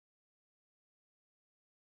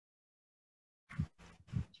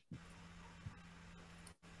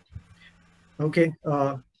Okay.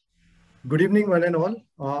 Good evening, one and all.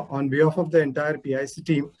 On behalf of the entire PIC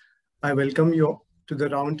team, I welcome you to the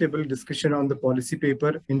roundtable discussion on the policy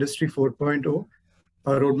paper Industry 4.0,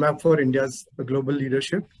 a roadmap for India's global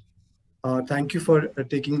leadership. Thank you for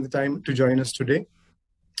taking the time to join us today.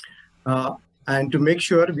 And to make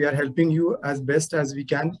sure we are helping you as best as we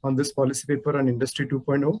can on this policy paper on Industry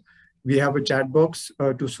 2.0, we have a chat box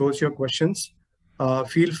to source your questions.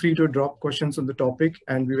 Feel free to drop questions on the topic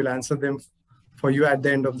and we will answer them for you at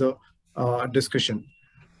the end of the discussion.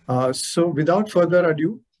 So without further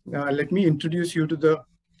ado, let me introduce you to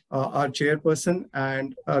our chairperson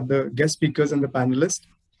and the guest speakers and the panelists.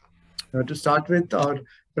 To start with, our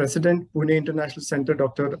President, Pune International Center,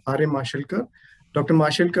 Dr. R.A. Mashelkar. Dr.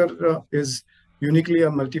 Mashelkar is uniquely a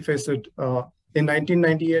multifaceted. In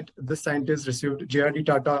 1998, this scientist received J.R.D.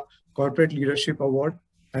 Tata Corporate Leadership Award,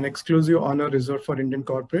 an exclusive honor reserved for Indian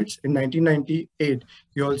corporates. In 1998,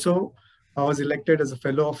 he also was elected as a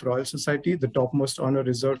Fellow of Royal Society, the topmost honor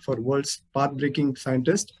reserved for world's path-breaking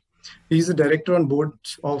scientist. He is a director on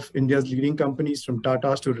boards of India's leading companies from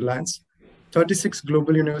Tata to Reliance. 36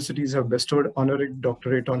 global universities have bestowed honorary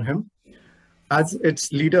doctorate on him. As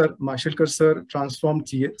its leader, Mashelkar sir transformed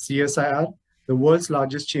CSIR, the world's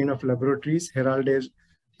largest chain of laboratories, heralded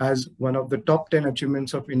as one of the top 10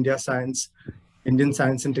 achievements of Indian science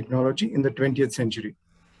and technology in the 20th century.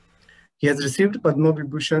 He has received Padma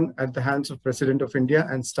Vibhushan at the hands of President of India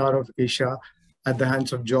and Star of Asia at the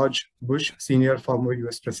hands of George Bush, senior former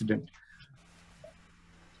US President.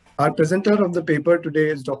 Our presenter of the paper today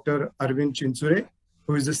is Dr. Arvind Chinsure,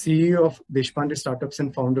 who is the CEO of Deshpande Startups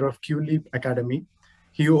and founder of QLeap Academy.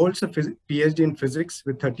 He holds a PhD in physics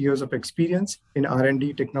with 30 years of experience in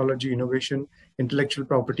R&D, technology, innovation, intellectual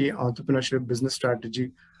property, entrepreneurship, business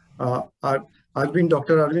strategy. Dr.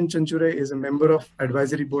 Arvind Chinsure is a member of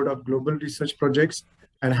Advisory Board of Global Research Projects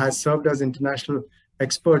and has served as international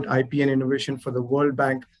expert IP and innovation for the World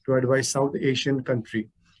Bank to advise South Asian country.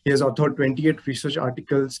 He has authored 28 research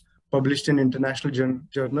articles published in international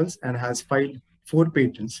journals and has filed 4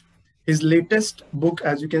 patents. His latest book,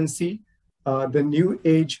 as you can see, The New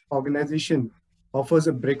Age Organization, offers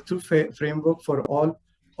a breakthrough framework for all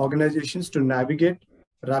organizations to navigate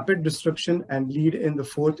rapid disruption and lead in the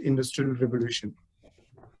 4th industrial revolution.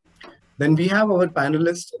 Then we have our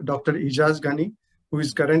panelist, Dr. Ijaz Ghani, who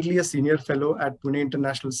is currently a senior fellow at Pune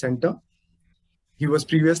International Center. He was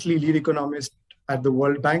previously lead economist at the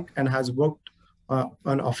World Bank and has worked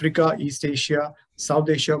on Africa, East Asia, South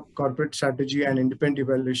Asia corporate strategy and independent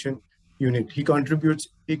evaluation unit. He contributes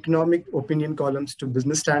economic opinion columns to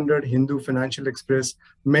Business Standard, Hindu, Financial Express,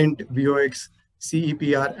 Mint, VOX,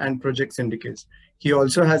 CEPR, and Project Syndicates. He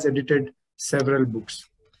also has edited several books.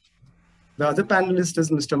 The other panelist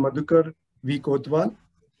is Mr. Madhukar V. Kotwal.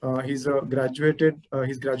 He's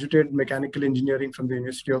graduated mechanical engineering from the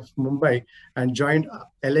University of Mumbai and joined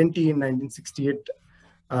L&T in 1968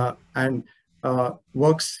 and Powai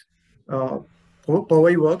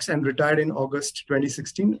works and retired in August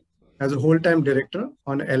 2016 as a whole-time director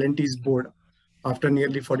on L&T's board after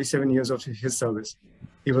nearly 47 years of his service.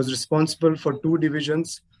 He was responsible for 2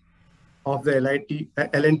 divisions of the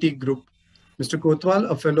L&T group. Mr.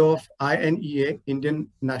 Kotwal, a fellow of INEA, Indian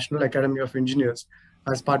National Academy of Engineers,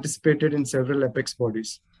 has participated in several apex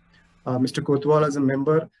bodies. Mr. Kotwal is a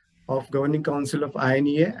member of Governing Council of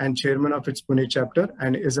INEA and chairman of its Pune chapter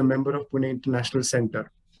and is a member of Pune International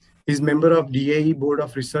Center. He is member of DAE Board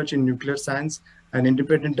of Research in Nuclear Science and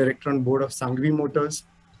independent director on board of Sanghvi Motors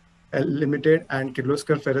Limited and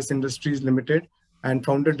Kirloskar Ferrous Industries Limited and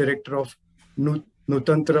founder director of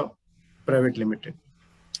Nutantra Private Limited.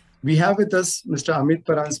 We have with us Mr. Amit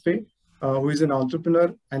Paranspe, who is an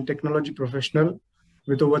entrepreneur and technology professional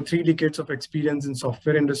with over 3 decades of experience in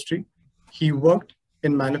software industry. He worked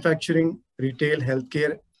in manufacturing, retail,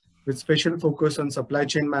 healthcare, with special focus on supply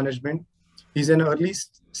chain management. He's an early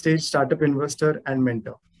stage startup investor and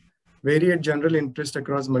mentor. Varied general interest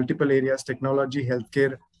across multiple areas: technology,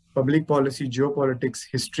 healthcare, public policy, geopolitics,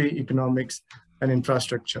 history, economics, and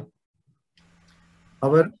infrastructure.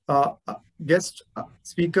 Our guest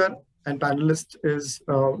speaker and panelist is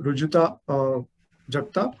Rujuta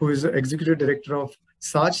Jagtap, who is the executive director of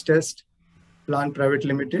Saj Test Plant Private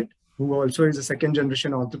Limited, who also is a second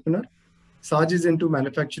generation entrepreneur. Saj is into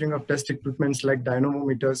manufacturing of test equipments like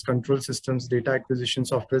dynamometers, control systems, data acquisition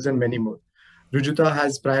softwares, and many more. Rujuta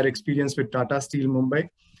has prior experience with Tata Steel Mumbai,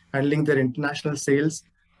 handling their international sales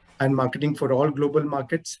and marketing for all global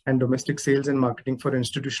markets and domestic sales and marketing for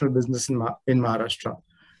institutional business in Maharashtra.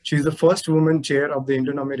 She is the first woman chair of the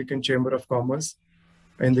Indian-American Chamber of Commerce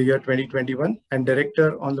in the year 2021 and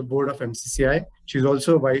director on the board of MCCI. She is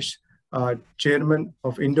also vice Chairman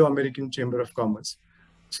of Indo-American Chamber of Commerce.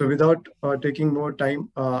 So without taking more time,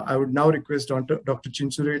 I would now request Dr.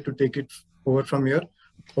 Chinsure to take it over from here.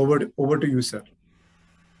 Over to you, sir.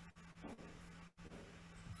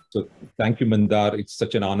 So thank you, Mandar. It's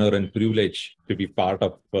such an honor and privilege to be part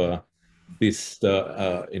of this,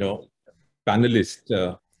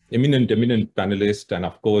 panelist, eminent panelist, and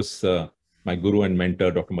of course, my guru and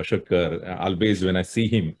mentor, Dr. Mashurkar. Always when I see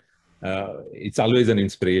him, it's always an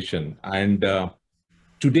inspiration. And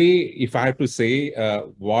today, if I have to say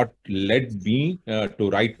what led me to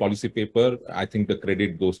write policy paper, I think the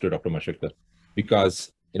credit goes to Dr. Mashurkar,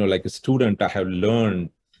 because like a student, I have learned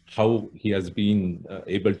how he has been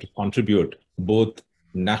able to contribute both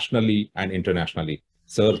nationally and internationally.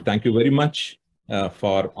 Sir, thank you very much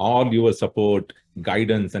for all your support,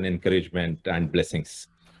 guidance, and encouragement and blessings.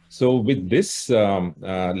 So with this,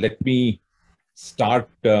 let me start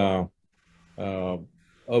a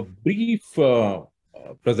brief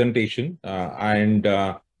presentation.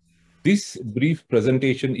 This brief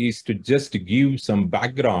presentation is to just give some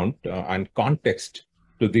background and context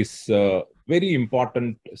to this very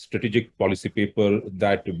important strategic policy paper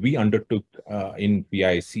that we undertook in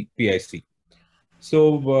PIC.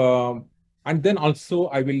 So, and then also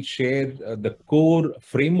I will share the core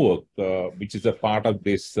framework, which is a part of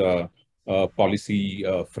this policy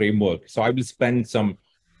framework. So I will spend some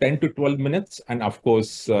 10 to 12 minutes. And of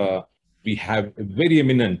course, we have very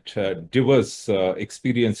eminent, diverse,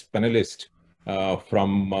 experienced panelists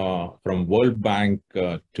from World Bank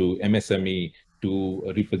to MSME to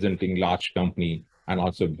representing large company, and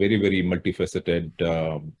also very, very multifaceted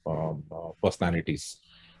personalities.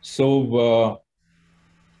 So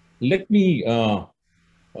let me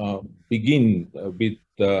begin with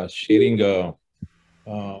sharing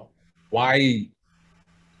why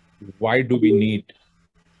do we need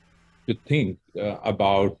to think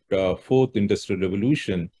about fourth industrial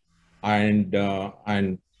revolution, and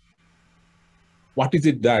what is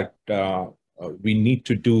it that we need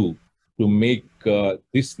to do to make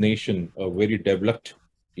this nation a very developed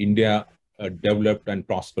India, a developed and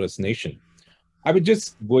prosperous nation. I was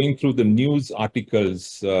just going through the news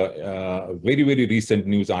articles, very, very recent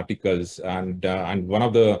news articles, and one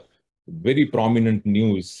of the very prominent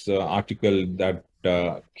news article that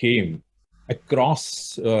came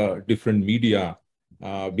across different media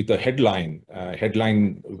with a headline.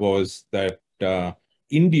 Headline was that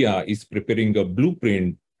India is preparing a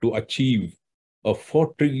blueprint to achieve a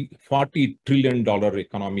 $40 trillion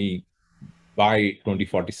economy by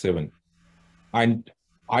 2047. And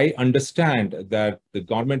I understand that the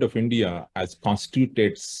government of India has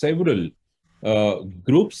constituted several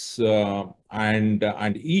groups,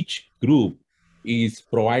 and each group is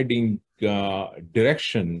providing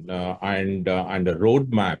direction and a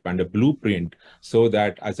roadmap and a blueprint, so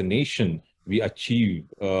that as a nation we achieve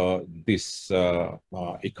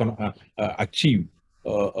achieve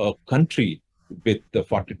a country with the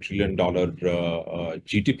 $40 trillion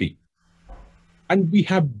GDP. And we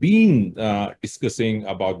have been discussing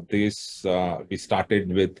about this. We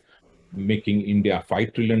started with making India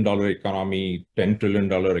 $5 trillion economy, $10 trillion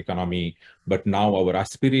economy, but now our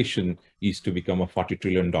aspiration is to become a $40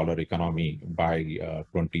 trillion economy by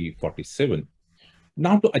 2047.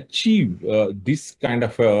 Now, to achieve this kind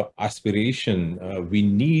of aspiration, we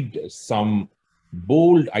need some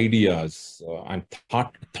bold ideas and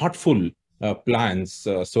thoughtful plans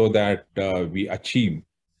so that we achieve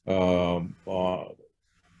to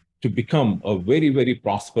become a very, very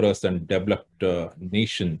prosperous and developed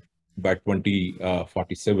nation by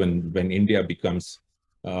 2047, when India becomes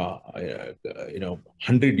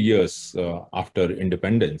 100 years after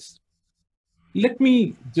independence. Let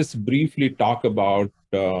me just briefly talk about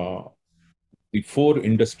the four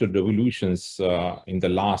industrial revolutions in the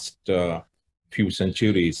last few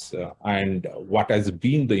centuries and what has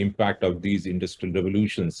been the impact of these industrial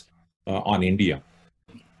revolutions on India.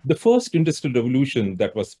 The first industrial revolution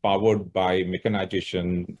that was powered by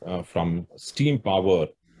mechanization from steam power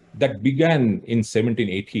that began in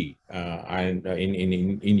 1780 and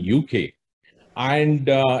in UK. And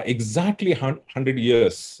exactly 100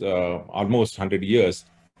 years, almost 100 years,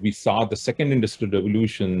 we saw the second industrial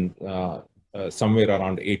revolution somewhere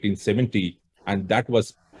around 1870, and that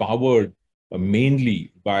was powered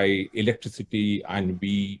mainly by electricity, and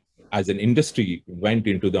we as an industry went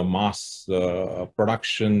into the mass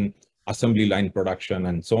production, assembly line production,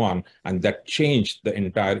 and so on, and that changed the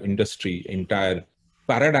entire industry, entire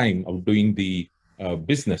paradigm of doing the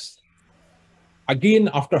business. Again,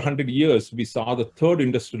 after 100 years, we saw the third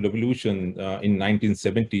industrial revolution in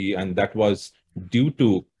 1970, and that was due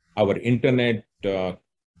to our internet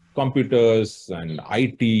computers and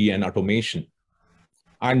IT and automation.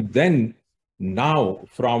 And then now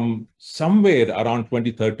from somewhere around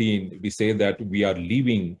 2013, we say that we are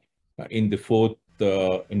living in the fourth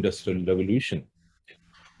industrial revolution.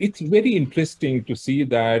 It's very interesting to see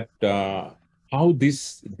that how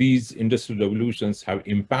these industrial revolutions have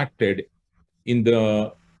impacted in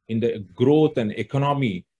the growth and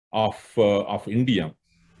economy of India.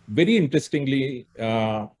 Very interestingly,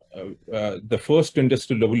 the first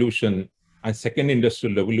industrial revolution and second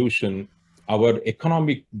industrial revolution, our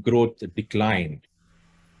economic growth declined.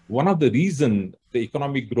 One of the reasons the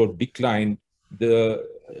economic growth declined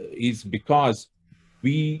is because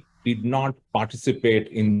we did not participate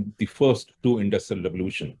in the first two industrial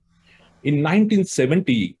revolution. In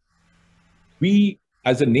 1970, we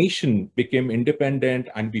as a nation became independent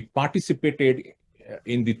and we participated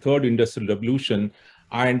in the third industrial revolution.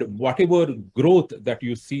 And whatever growth that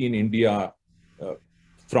you see in India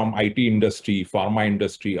from IT industry, pharma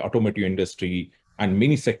industry, automotive industry, and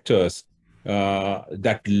many sectors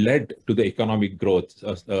that led to the economic growth,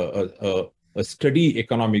 a steady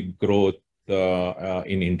economic growth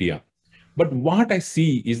in India. But what I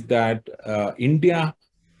see is that India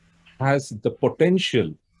has the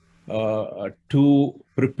potential to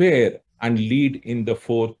prepare and lead in the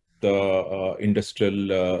fourth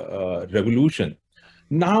industrial revolution.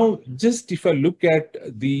 Now, just if I look at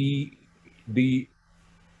the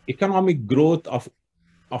economic growth of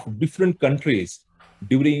different countries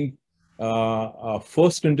during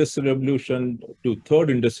first industrial revolution to third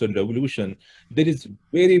industrial revolution, there is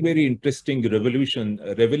very, very interesting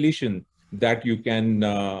revelation that you can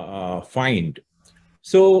find.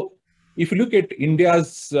 So if you look at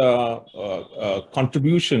India's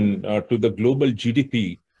contribution to the global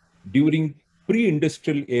GDP during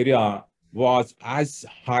pre-industrial era was as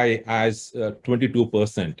high as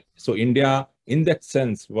 22%. So India, in that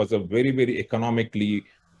sense, was a very, very economically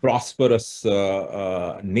prosperous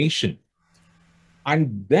nation.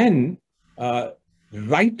 And then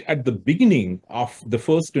right at the beginning of the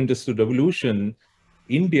first industrial revolution,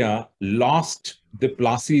 India lost the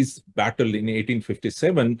Plassey's battle in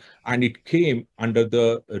 1857, and it came under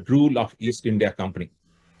the rule of East India Company.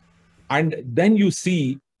 And then you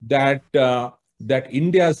see that that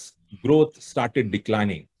India's growth started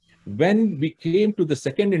declining. When we came to the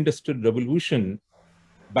second industrial revolution,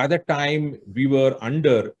 by the time we were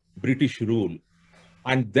under British rule.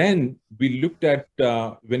 And then we looked at,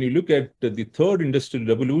 when you look at the third industrial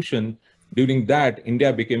revolution, during that,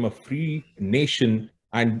 India became a free nation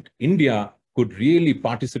and India could really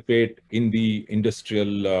participate in the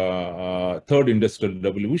third industrial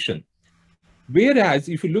revolution. Whereas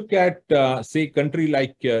if you look at, say, country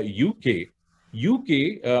like UK,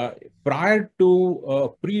 prior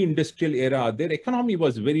to pre-industrial era, their economy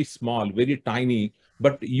was very small, very tiny,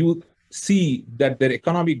 but you see that their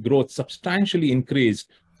economic growth substantially increased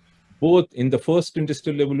both in the first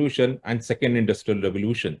industrial revolution and second industrial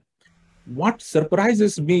revolution. What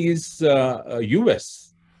surprises me is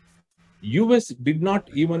US. US did not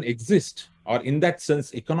even exist, or in that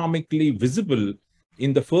sense, economically visible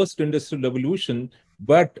in the first industrial revolution,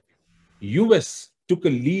 but US took a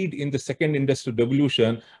lead in the second industrial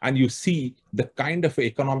revolution, and you see the kind of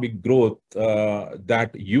economic growth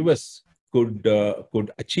that US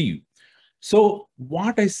could achieve. So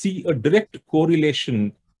what I see a direct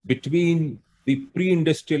correlation between the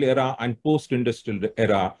pre-industrial era and post-industrial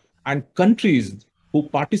era, and countries who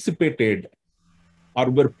participated or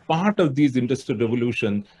were part of these industrial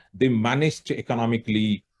revolution, they managed to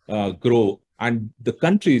economically grow. And the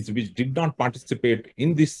countries which did not participate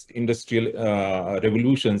in these industrial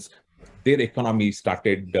revolutions, their economy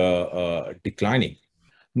started declining.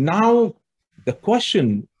 Now, the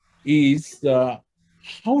question is,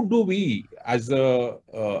 how do we, as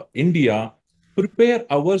India, prepare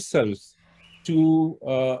ourselves to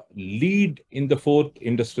lead in the fourth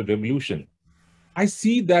industrial revolution? I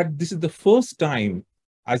see that this is the first time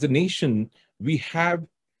as a nation we have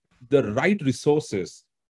the right resources,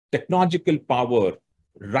 technological power,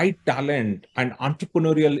 right talent, and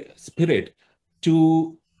entrepreneurial spirit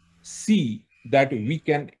to see that we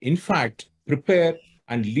can, in fact, prepare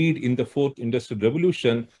and lead in the fourth industrial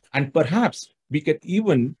revolution. And perhaps we can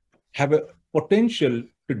even have a potential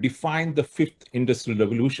to define the fifth industrial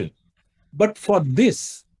revolution. But for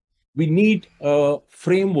this, we need a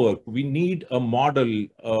framework, we need a model,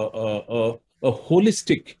 a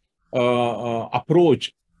holistic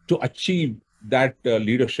approach to achieve that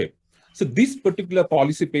leadership. So this particular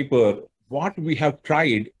policy paper, what we have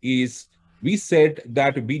tried is, we said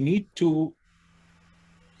that we need to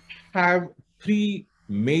have three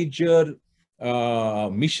major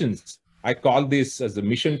missions I call this as the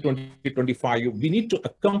Mission 2025. We need to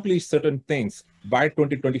accomplish certain things by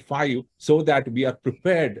 2025 so that we are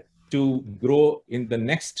prepared to grow in the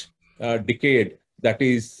next decade, that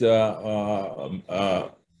is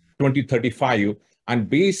 2035. And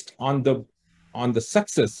based on the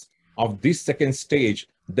success of this second stage,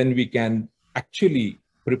 then we can actually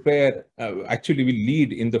prepare, actually we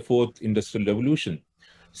lead in the fourth industrial revolution.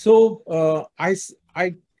 So I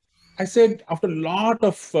said, after a lot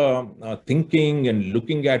of thinking and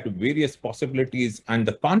looking at various possibilities and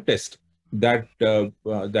the contest that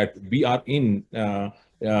that we are in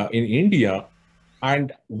India,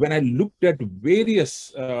 and when I looked at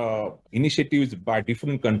various initiatives by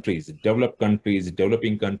different countries, developed countries,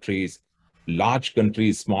 developing countries, large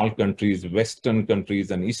countries, small countries, Western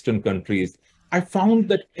countries, and Eastern countries, I found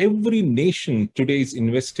that every nation today is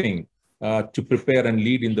investing to prepare and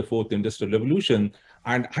lead in the fourth industrial revolution.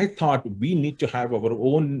 And I thought we need to have our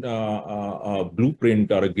own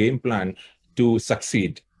blueprint or a game plan to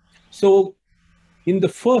succeed. So in the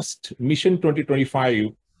first Mission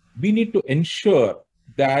 2025, we need to ensure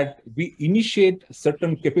that we initiate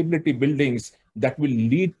certain capability buildings that will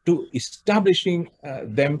lead to establishing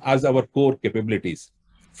them as our core capabilities.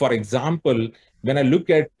 For example, when I look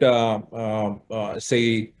at,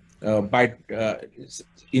 say,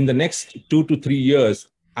 in the next 2 to 3 years,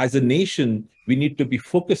 as a nation, we need to be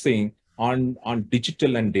focusing on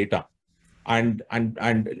digital and data, and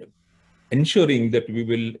ensuring that we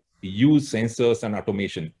will use sensors and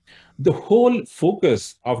automation. The whole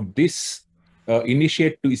focus of this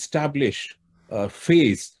initiate to establish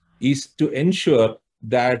phase is to ensure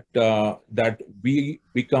that that we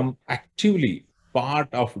become actively part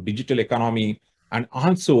of digital economy, and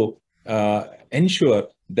also ensure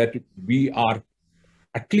that we are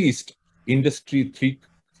at least Industry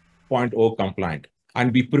 3.0 compliant,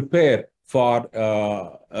 and we prepare for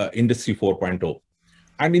Industry 4.0.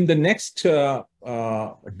 And in the next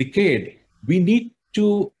decade, we need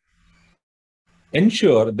to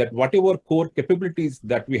ensure that whatever core capabilities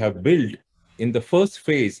that we have built in the first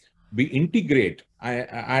phase, we integrate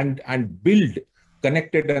and build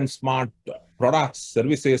connected and smart products,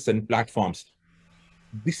 services, and platforms.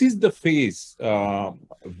 This is the phase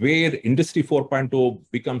where Industry 4.0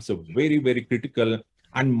 becomes a very, very critical.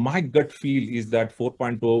 And my gut feel is that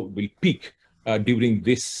 4.0 will peak during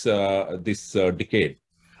this decade.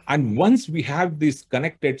 And once we have these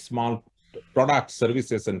connected small products,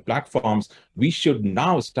 services, and platforms, we should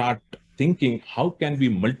now start thinking how can we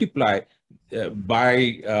multiply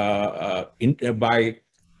by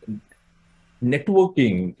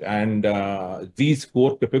networking and these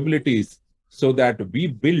core capabilities, so that we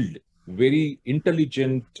build very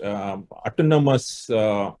intelligent, autonomous,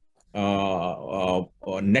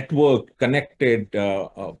 network connected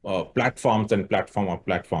platforms and platform of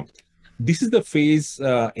platforms. This is the phase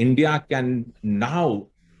India can now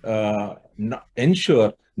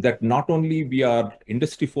ensure that not only we are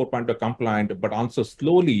Industry 4.0 compliant, but also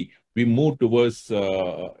slowly we move towards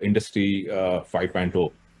Industry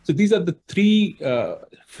 5.0. So these are the three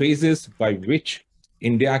phases by which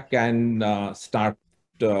India can start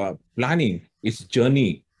planning its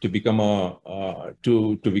journey to become a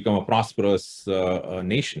prosperous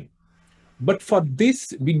nation. But for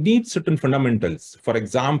this, we need certain fundamentals. For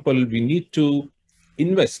example, we need to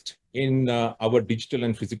invest in our digital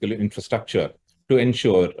and physical infrastructure to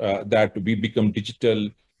ensure that we become digital.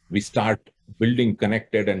 We start building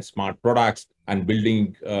connected and smart products and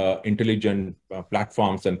building intelligent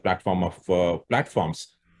platforms and platform of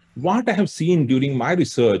platforms. What I have seen during my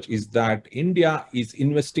research is that India is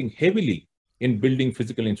investing heavily in building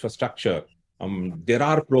physical infrastructure. There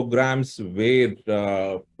are programs where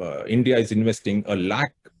India is investing 1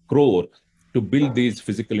 lakh crore to build these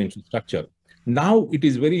physical infrastructure. Now it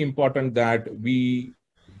is very important that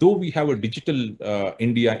though we have a digital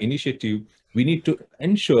India initiative, we need to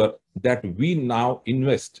ensure that we now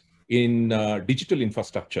invest in digital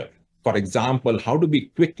infrastructure. For example, how do we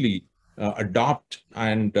quickly adopt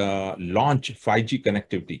and launch 5G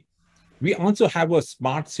connectivity? We also have a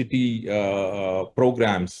smart city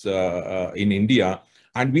programs in India,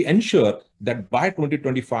 and we ensure that by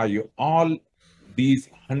 2025, all these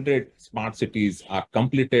 100 smart cities are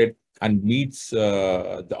completed and meets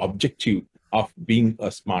the objective of being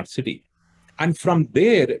a smart city. And from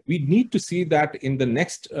there, we need to see that in the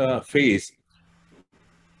next phase,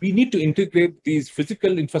 we need to integrate these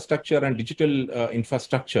physical infrastructure and digital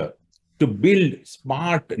infrastructure to build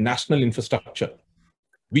smart national infrastructure.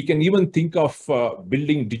 We can even think of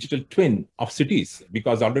building digital twin of cities,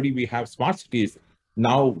 because already we have smart cities.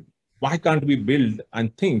 Now, why can't we build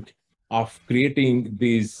and think of creating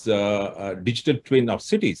these digital twin of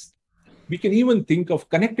cities? We can even think of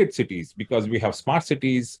connected cities because we have smart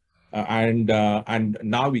cities, and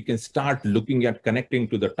now we can start looking at connecting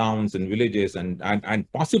to the towns and villages, and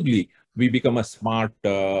possibly we become a smart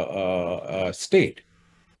state.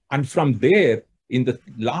 And from there, in the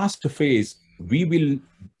last phase, we will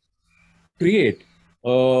create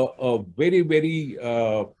a very, very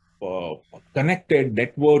connected,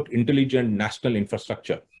 network, intelligent national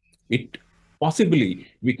infrastructure. It possibly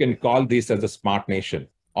we can call this as a smart nation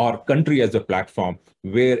or country as a platform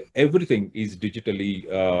where everything is digitally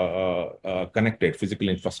connected, physical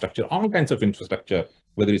infrastructure, all kinds of infrastructure,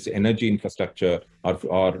 whether it's energy infrastructure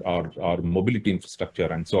or mobility infrastructure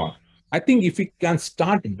and so on. I think if we can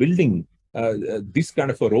start building this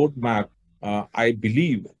kind of a roadmap, I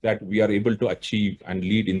believe that we are able to achieve and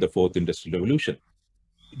lead in the fourth industrial revolution.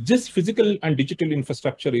 Just physical and digital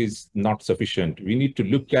infrastructure is not sufficient. We need to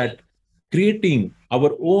look at creating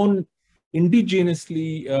our own indigenously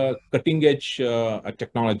cutting-edge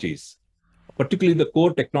technologies, particularly the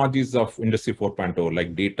core technologies of Industry 4.0,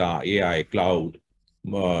 like data, AI, cloud,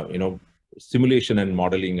 simulation and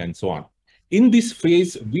modeling, and so on. In this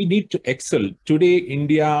phase, we need to excel. Today,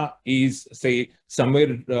 India is, say,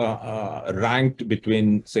 somewhere ranked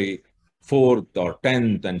between, say, 4th or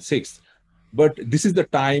 10th and 6th. But this is the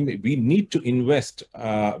time we need to invest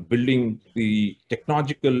building the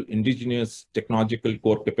indigenous technological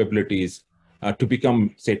core capabilities to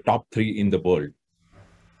become, say, top 3 in the world.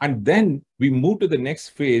 And then we move to the next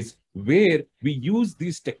phase where we use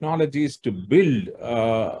these technologies to build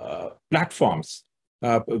platforms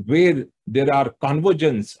where there are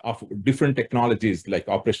convergence of different technologies like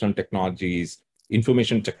operational technologies,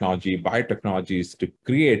 information technology, biotechnologies to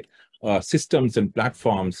create systems and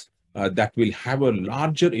platforms that will have a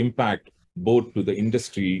larger impact both to the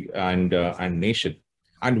industry and nation.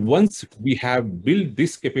 And once we have built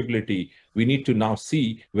this capability, we need to now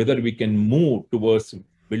see whether we can move towards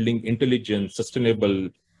building intelligent, sustainable,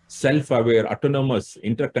 self-aware, autonomous,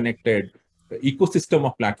 interconnected ecosystem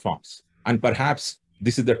of platforms. And perhaps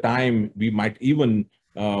this is the time we might even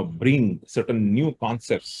bring certain new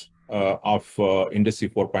concepts of Industry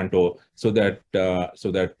 4.0 so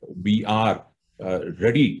that we are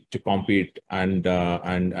ready to compete and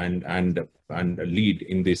lead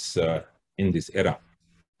in this era.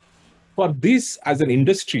 For this, as an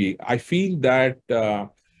industry, I feel that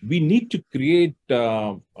we need to create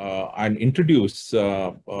and introduce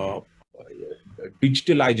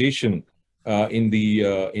digitalization in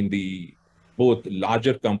the both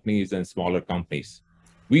larger companies and smaller companies.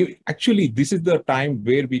 This is the time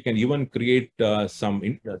where we can even create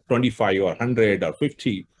some 25 or 100 or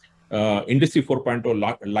 50 Industry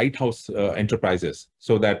 4.0 lighthouse enterprises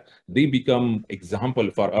so that they become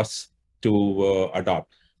example for us to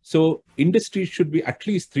adopt. So industry should be at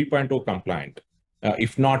least 3.0 compliant.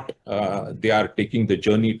 If not, they are taking the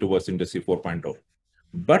journey towards Industry 4.0.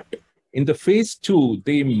 But in the phase 2,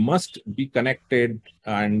 they must be connected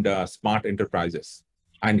and smart enterprises.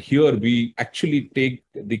 And here we actually take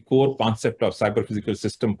the core concept of cyber-physical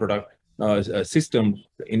system system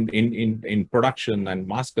in production and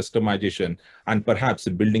mass customization, and perhaps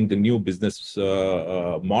building the new business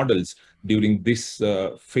models during this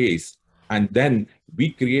phase. And then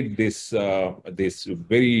we create this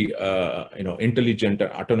very intelligent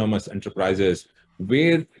autonomous enterprises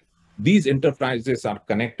where these enterprises are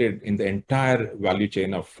connected in the entire value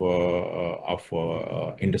chain of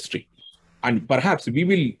industry. And perhaps we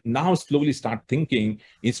will now slowly start thinking,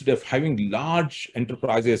 instead of having large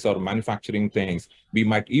enterprises or manufacturing things, we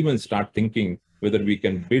might even start thinking whether we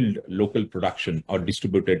can build local production or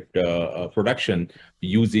distributed production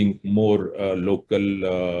using more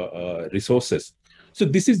local resources. So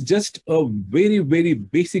this is just a very, very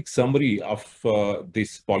basic summary of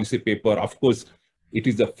this policy paper. Of course, it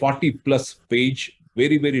is a 40+ page,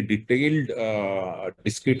 very, very detailed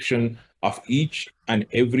description of each and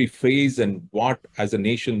every phase and what, as a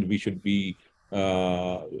nation, we should be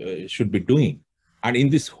doing. And in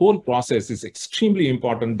this whole process, it's extremely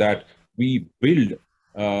important that we build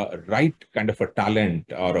right kind of a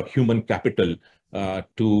talent or a human capital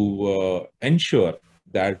to ensure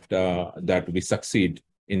that we succeed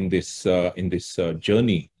in this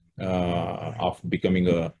journey of becoming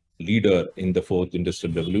a leader in the fourth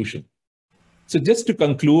industrial revolution. So just to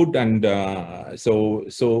conclude, and so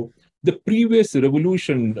the previous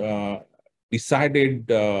revolution decided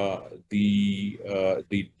the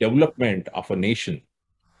development of a nation.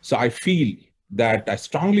 So I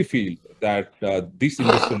strongly feel that this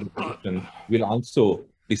industrial revolution will also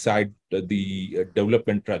decide the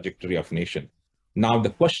development trajectory of nation. Now, the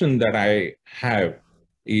question that I have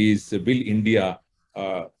is, will India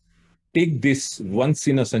take this once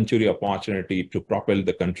in a century opportunity to propel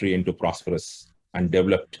the country into prosperous and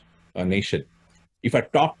developed nation. If I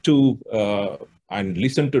talk to and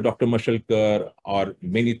listen to Dr. Mashelkar or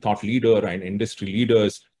many thought leader and industry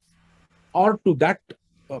leaders, or to that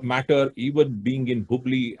matter, even being in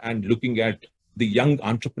Hubli and looking at the young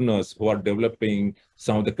entrepreneurs who are developing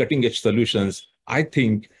some of the cutting edge solutions, I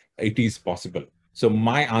think it is possible. So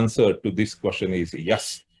my answer to this question is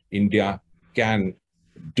yes, India can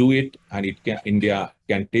do it, and India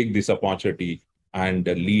can take this opportunity and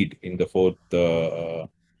lead in the fourth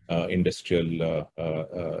industrial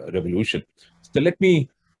revolution. So let me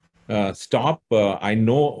stop. I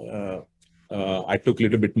know I took a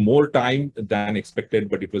little bit more time than expected,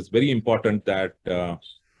 but it was very important that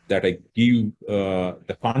that I give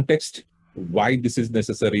the context, why this is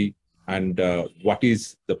necessary, and what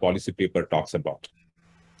is the policy paper talks about.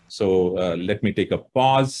 So let me take a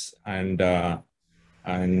pause, and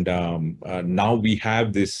now we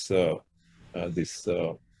have this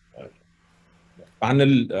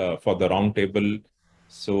panel for the roundtable.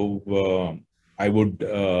 So I would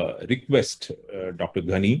request Dr.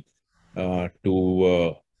 Ghani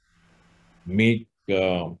to make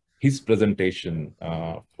his presentation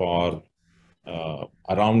for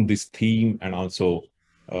around this theme, and also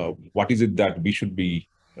what is it that we should be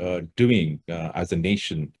doing as a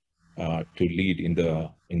nation to lead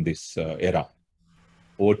in this era.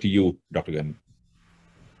 Over to you, Dr. Ghani.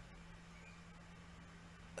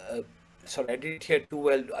 Sorry, I didn't hear too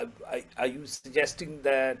well. Are you suggesting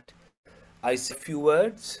that I say a few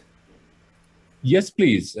words? Yes,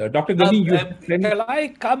 please. Dr. Ghani, shall I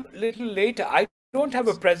come a little later? I don't have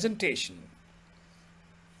a presentation.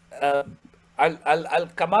 I'll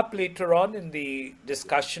come up later on in the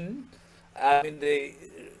discussion. I mean, the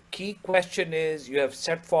key question is, you have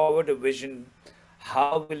set forward a vision.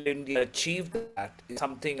 How will India achieve that? Is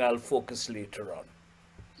something I'll focus later on.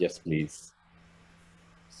 Yes, please.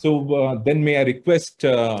 So then may I request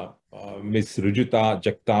Ms. Rujita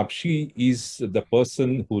Jagtap. She is the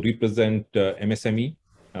person who represents MSME.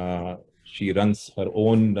 She runs her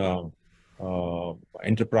own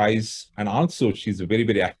enterprise, and also she's very,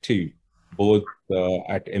 very active both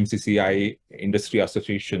at MCCI Industry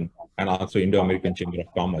Association and also Indo-American Chamber of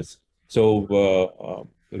Commerce. So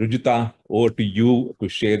Rujita, over to you to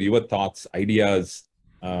share your thoughts, ideas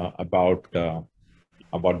about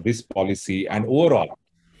this policy and overall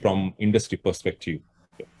from industry perspective.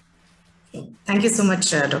 Thank you so much,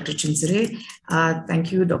 Dr. Chinsere.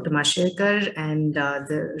 Thank you, Dr. Mashelkar, and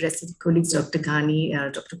the rest of the colleagues, Dr. Ghani,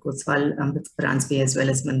 Dr. Koswal, Paranspe, as well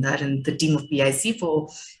as Mandar, and the team of PIC for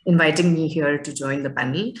inviting me here to join the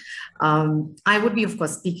panel. I would be, of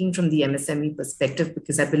course, speaking from the MSME perspective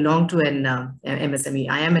because I belong to an MSME.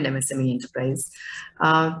 I am an MSME enterprise.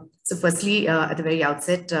 So firstly, at the very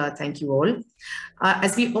outset, thank you all.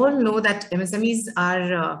 As we all know that MSMEs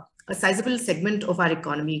are a sizable segment of our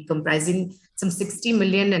economy, comprising some 60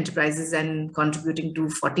 million enterprises and contributing to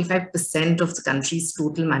 45% of the country's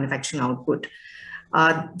total manufacturing output.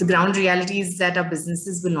 The ground reality is that our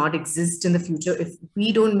businesses will not exist in the future if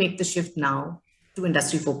we don't make the shift now to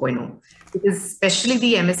Industry 4.0, because especially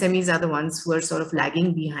the MSMEs are the ones who are sort of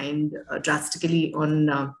lagging behind drastically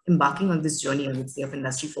on embarking on this journey, I would say, of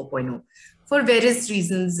Industry 4.0 for various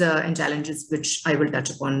reasons and challenges, which I will touch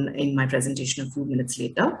upon in my presentation a few minutes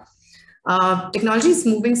later. Technology is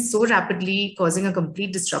moving so rapidly, causing a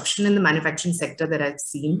complete disruption in the manufacturing sector that I've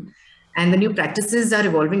seen, and the new practices are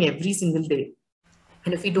evolving every single day.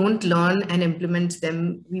 And if we don't learn and implement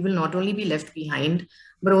them, we will not only be left behind,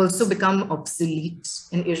 but also become obsolete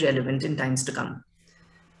and irrelevant in times to come.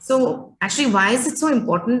 So actually, why is it so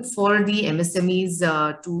important for the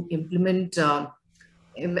MSMEs to implement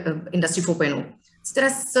Industry 4.0? So there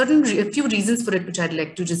are a few reasons for it, which I'd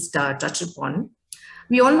like to just touch upon.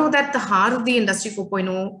 We all know that the heart of the Industry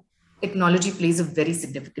 4.0 technology plays a very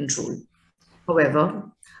significant role.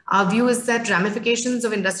 However, our view is that ramifications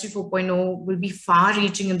of Industry 4.0 will be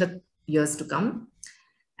far-reaching in the years to come.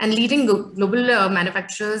 And leading global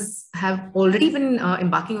manufacturers have already been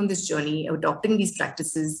embarking on this journey, adopting these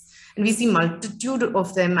practices. And we see multitude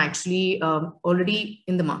of them actually already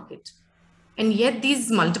in the market. And yet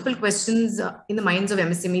these multiple questions in the minds of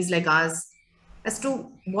MSMEs like ours as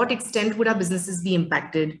to what extent would our businesses be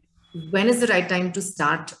impacted? When is the right time to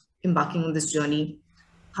start embarking on this journey?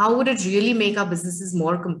 How would it really make our businesses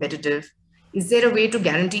more competitive? Is there a way to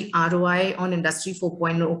guarantee ROI on Industry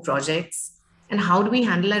 4.0 projects? And how do we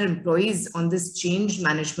handle our employees on this change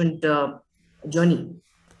management journey?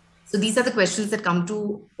 So these are the questions that come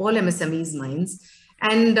to all MSMEs' minds.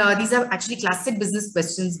 And these are actually classic business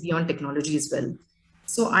questions beyond technology as well.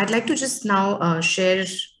 So I'd like to just now share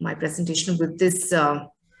my presentation with this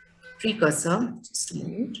precursor. Just a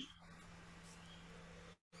moment.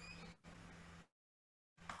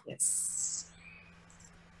 Yes.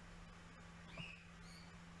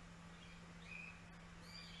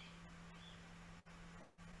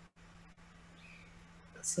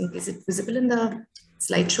 So is it visible in the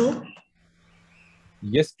slideshow?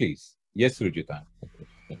 Yes, please. Yes, Rujita. Okay.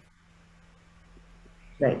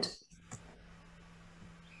 Right.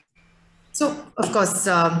 So, of course,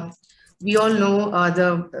 we all know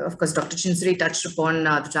of course, Dr. Chinsere touched upon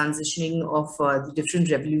the transitioning of the different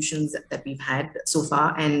revolutions that we've had so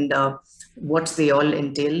far and what they all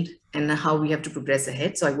entailed and how we have to progress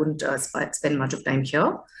ahead. So I wouldn't spend much of time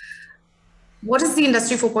here. What is the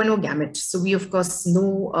Industry 4.0 gamut? So we, of course,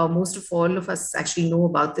 know, most of all of us actually know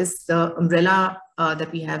about this, the umbrella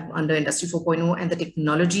that we have under Industry 4.0 and the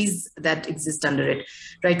technologies that exist under it,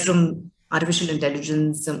 right from artificial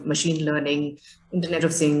intelligence, machine learning, Internet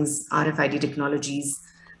of Things, RFID technologies,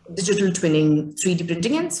 digital twinning, 3D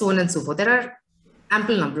printing, and so on and so forth. There are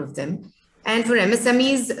ample number of them. And for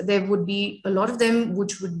MSMEs, there would be a lot of them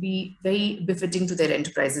which would be very befitting to their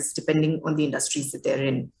enterprises, depending on the industries that they're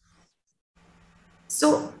in.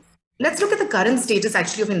 So let's look at the current status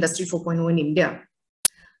actually of Industry 4.0 in India.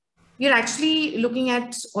 We're actually looking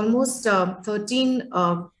at almost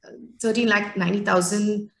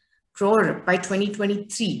 13,90,000 crore by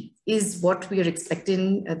 2023 is what we are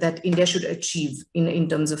expecting that India should achieve in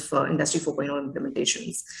terms of Industry 4.0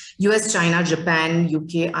 implementations. US, China, Japan,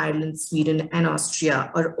 UK, Ireland, Sweden, and Austria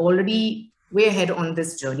are already way ahead on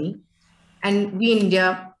this journey. And we in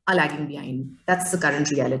India are lagging behind. That's the current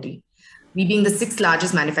reality. We being the 6th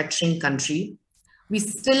largest manufacturing country, we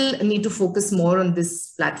still need to focus more on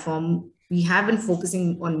this platform. We have been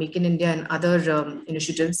focusing on Make in India and other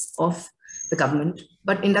initiatives of the government,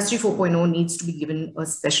 but Industry 4.0 needs to be given a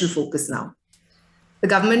special focus now. The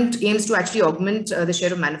government aims to actually augment the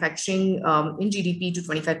share of manufacturing in GDP to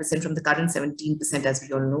 25% from the current 17%, as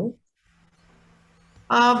we all know.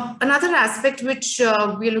 Another aspect which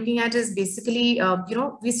we're looking at is basically,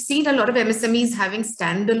 we've seen a lot of MSMEs having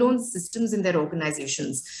standalone systems in their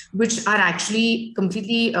organizations, which are actually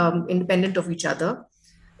completely independent of each other.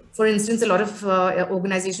 For instance, a lot of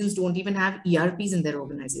organizations don't even have ERPs in their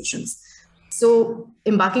organizations. So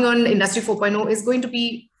embarking on Industry 4.0 is going to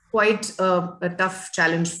be quite a tough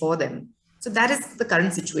challenge for them. So that is the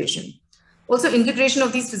current situation. Also, integration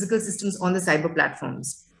of these physical systems on the cyber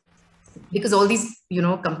platforms, because all these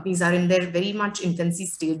companies are in their very much infancy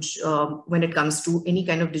stage when it comes to any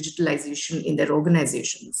kind of digitalization in their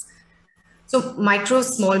organizations. So micro,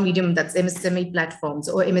 small, medium, that's MSME platforms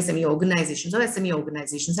or MSME organizations or SME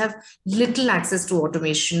organizations have little access to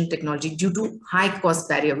automation technology due to high cost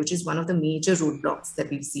barrier, which is one of the major roadblocks that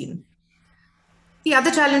we've seen. The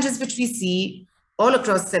other challenges which we see all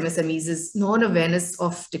across MSMEs is non-awareness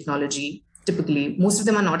of technology. Typically, most of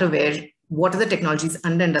them are not aware what are the technologies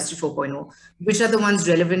under Industry 4.0, which are the ones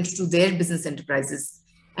relevant to their business enterprises,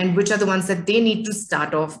 and which are the ones that they need to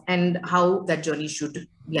start off and how that journey should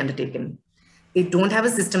be undertaken. They don't have a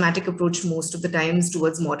systematic approach most of the times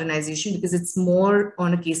towards modernization because it's more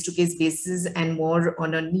on a case-to-case basis and more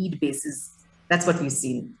on a need basis. That's what we've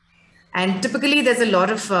seen. And typically there's a lot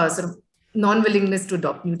of sort of non-willingness to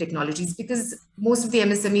adopt new technologies because most of the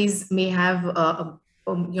MSMEs may have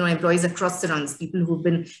employees across the runs, people who've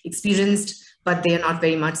been experienced, but they are not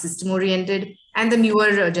very much system-oriented, and the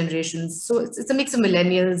newer generations. So it's a mix of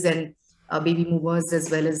millennials and baby movers as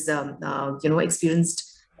well as experienced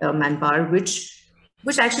manpower, which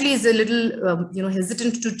actually is a little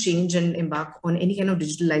hesitant to change and embark on any kind of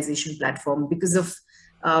digitalization platform because of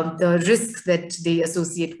the risk that they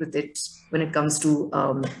associate with it when it comes to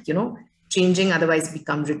changing, otherwise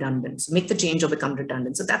become redundant. So make the change or become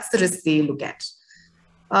redundant. So that's the risk they look at.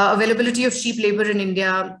 Availability of cheap labor in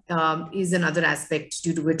India is another aspect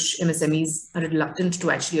due to which MSMEs are reluctant to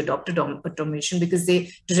actually adopt automation because they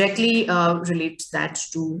directly relate that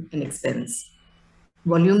to an expense.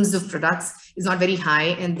 Volumes of products is not very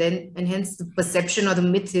high, and hence the perception or the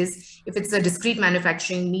myth is if it's a discrete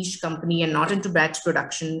manufacturing niche company and not into batch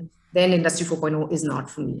production, then Industry 4.0 is not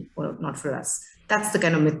for me or not for us. That's the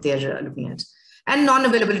kind of myth they're looking at. And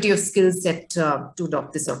non-availability of skill set to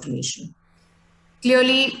adopt this automation.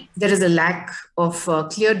 Clearly, there is a lack of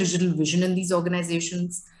clear digital vision in these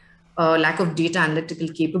organizations, lack of data analytical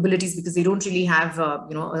capabilities because they don't really have,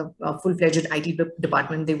 a full-fledged IT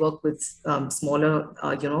department. They work with smaller,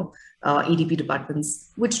 ADP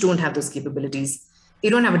departments, which don't have those capabilities. They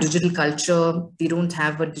don't have a digital culture. They don't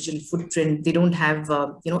have a digital footprint. They don't have,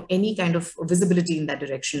 any kind of visibility in that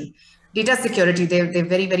direction. Data security, they're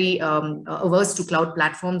very, very averse to cloud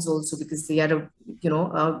platforms also, because they are,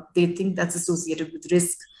 they think that's associated with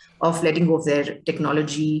risk of letting go of their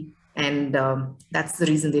technology. And that's the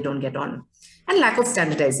reason they don't get on. And lack of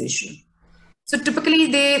standardization. So typically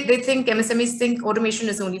they think, MSMEs think automation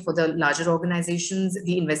is only for the larger organizations.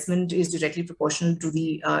 The investment is directly proportional to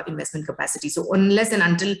the investment capacity. So unless and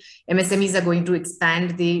until MSMEs are going to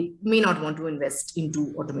expand, they may not want to invest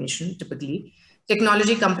into automation typically.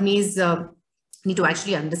 Technology companies need to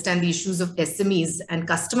actually understand the issues of SMEs and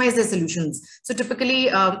customize their solutions. So typically,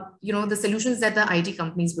 the solutions that the IT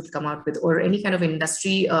companies would come out with, or any kind of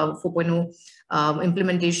industry 4.0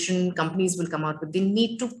 implementation companies will come out with, they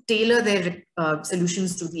need to tailor their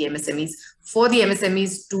solutions to the MSMEs, for the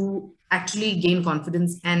MSMEs to actually gain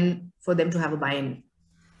confidence and for them to have a buy-in.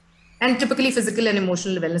 And typically, physical and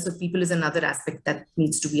emotional wellness of people is another aspect that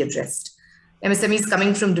needs to be addressed. MSMEs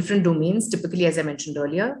coming from different domains, typically, as I mentioned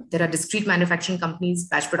earlier, there are discrete manufacturing companies,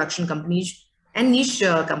 batch production companies, and niche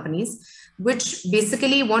companies, which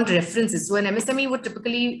basically want references. So an MSME would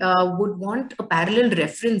typically would want a parallel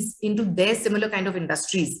reference into their similar kind of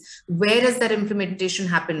industries. Where does that implementation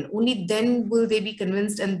happen? Only then will they be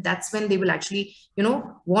convinced, and that's when they will actually,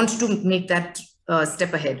 want to make that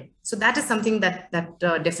step ahead. So that is something that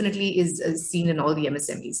definitely is seen in all the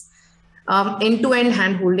MSMEs. End-to-end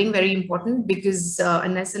hand-holding, very important, because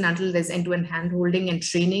unless and until there's end-to-end hand-holding and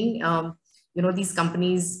training, these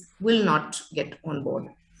companies will not get on board.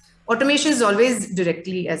 Automation is always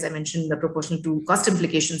directly, as I mentioned, proportional to cost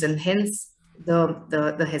implications, and hence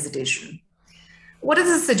the hesitation. What are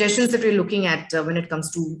the suggestions that we're looking at when it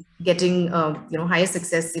comes to getting higher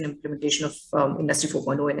success in implementation of Industry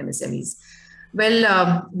 4.0 and MSMEs?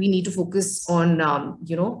 Well, we need to focus on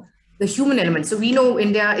the human element. So we know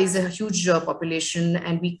India is a huge population,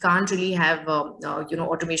 and we can't really have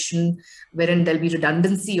automation wherein there'll be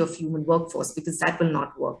redundancy of human workforce, because that will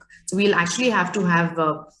not work. So we'll actually have to have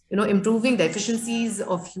improving the efficiencies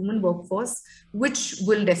of human workforce, which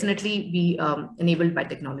will definitely be enabled by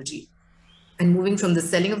technology. And moving from the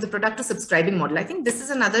selling of the product to subscribing model, I think this is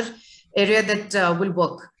another area that will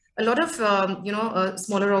work. A lot of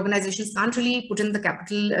smaller organizations can't really put in the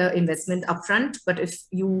capital investment upfront, but if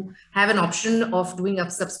you have an option of doing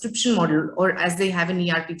a subscription model, or as they have in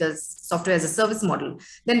ERP, the software as a service model,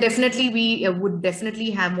 then definitely we would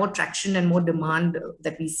definitely have more traction and more demand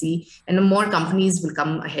that we see, and more companies will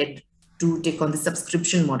come ahead to take on the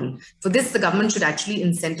subscription model. For this, the government should actually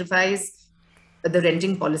incentivize the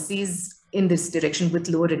renting policies in this direction with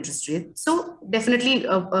lower interest rates. So definitely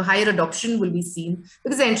a higher adoption will be seen,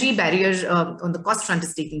 because the entry barrier on the cost front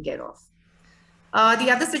is taken care of. The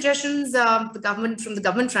other suggestions, from the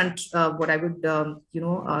government front, what I would,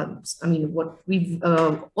 what we've,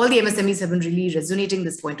 all the MSMEs have been really resonating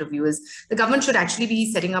this point of view is the government should actually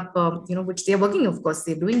be setting up, which they're working, of course,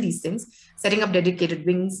 they're doing these things, setting up dedicated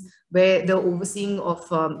wings where the overseeing of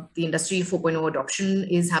the Industry 4.0 adoption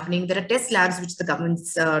is happening. There are test labs which the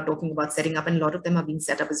government's talking about setting up, and a lot of them are being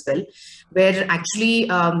set up as well, where actually,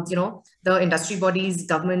 the industry bodies,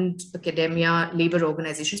 government, academia, labor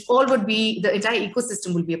organizations, all would be, the entire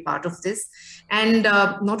ecosystem will be a part of this. And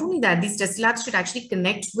not only that, these test labs should actually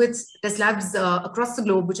connect with test labs across the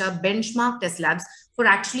globe, which are benchmark test labs, for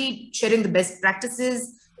actually sharing the best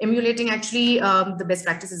practices, emulating actually the best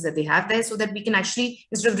practices that they have there, so that we can actually,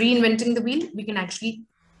 instead of reinventing the wheel, we can actually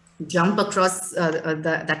jump across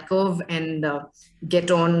that curve and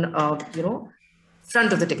get on,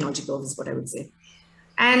 front of the technology curve is what I would say.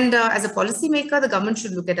 And as a policymaker, the government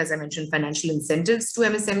should look at, as I mentioned, financial incentives to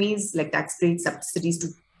MSMEs, like tax breaks, subsidies to,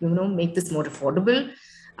 make this more affordable.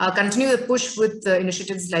 Continue the push with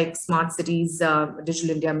initiatives like smart cities,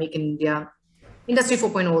 Digital India, Make in India. Industry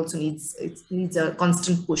 4.0 also needs a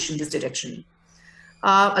constant push in this direction.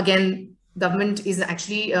 Again, government is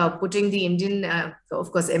actually putting the Indian,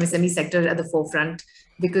 of course, MSME sector at the forefront,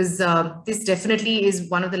 because this definitely is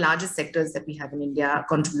one of the largest sectors that we have in India,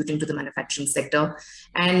 contributing to the manufacturing sector.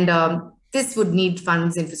 And this would need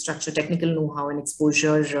funds, infrastructure, technical know-how, and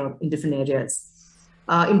exposure in different areas.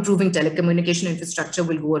 Improving telecommunication infrastructure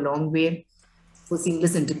will go a long way for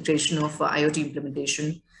seamless integration of IoT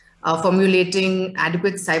implementation. Formulating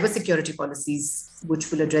adequate cybersecurity policies,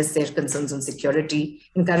 which will address their concerns on security,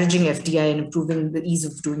 encouraging FDI and improving the ease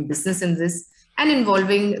of doing business in this, and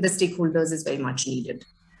involving the stakeholders is very much needed.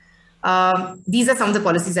 These are some of the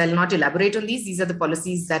policies. I'll not elaborate on these. These are the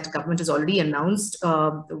policies that government has already announced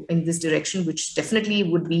in this direction, which definitely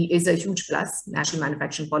is a huge plus. National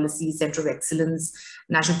Manufacturing Policy, Center of Excellence,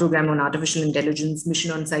 National Program on Artificial Intelligence,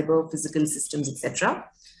 Mission on Cyber Physical Systems, etc.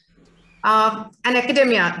 And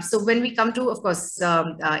academia. So when we come to, of course,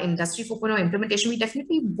 Industry 4.0 implementation, we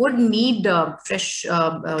definitely would need fresh,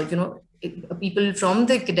 people from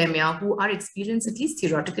the academia who are experienced at least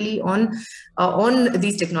theoretically on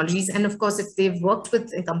these technologies. And of course, if they've worked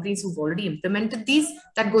with companies who've already implemented these,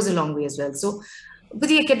 that goes a long way as well. So with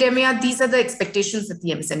the academia, these are the expectations that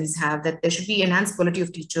the MSMEs have, that there should be enhanced quality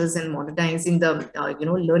of teachers and modernizing the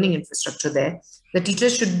learning infrastructure there. The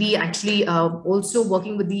teachers should be actually also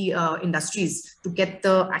working with the industries to get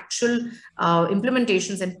the actual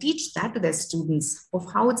implementations and teach that to their students of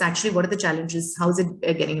how it's actually, what are the challenges, how is it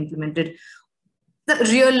getting implemented. The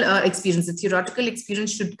real experience, the theoretical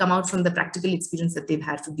experience should come out from the practical experience that they've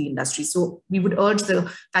had with the industry. So we would urge the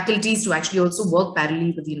faculties to actually also work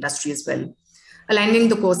parallelly with the industry as well. Aligning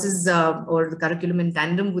the courses or the curriculum in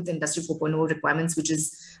tandem with Industry 4.0 requirements, which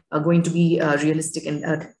is going to be realistic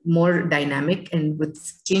and more dynamic and with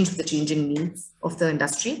the changing needs of the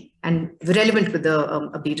industry and relevant with the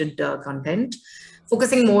updated content.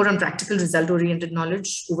 Focusing more on practical result-oriented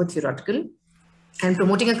knowledge over theoretical, and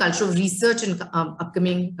promoting a culture of research in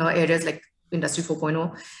upcoming areas like Industry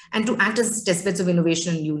 4.0, and to act as testbeds of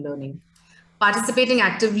innovation and new learning. Participating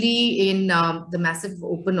actively in the massive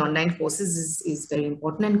open online courses is very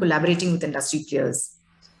important, and collaborating with industry peers.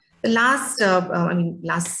 The last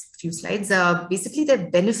few slides, basically the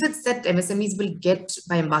benefits that MSMEs will get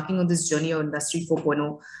by embarking on this journey of Industry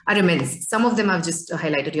 4.0 are immense. Some of them I've just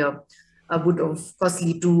highlighted here. Would of course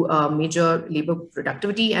lead to major labor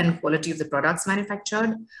productivity and quality of the products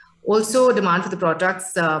manufactured. Also, demand for the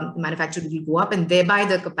products manufactured will go up, and thereby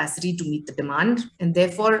the capacity to meet the demand, and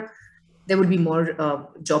therefore there will be more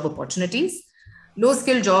job opportunities.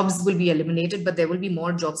 Low-skilled jobs will be eliminated, but there will be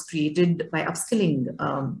more jobs created by upskilling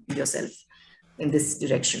yourself in this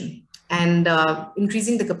direction. And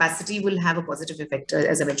increasing the capacity will have a positive effect,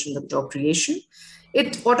 as I mentioned, the job creation.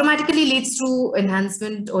 It automatically leads to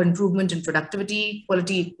enhancement or improvement in productivity,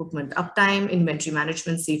 quality equipment uptime, inventory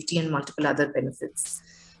management, safety, and multiple other benefits.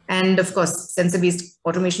 And of course, sensor-based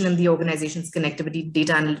automation in the organization's connectivity,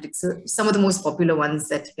 data analytics are some of the most popular ones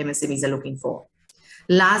that MSMEs are looking for.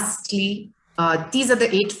 Lastly, these are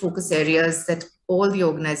the 8 focus areas that all the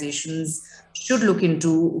organizations should look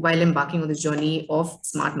into while embarking on the journey of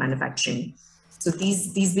smart manufacturing. So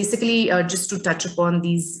these basically, just to touch upon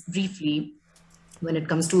these briefly, when it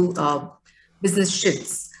comes to business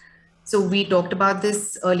shifts. So we talked about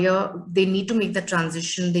this earlier. They need to make the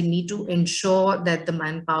transition. They need to ensure that the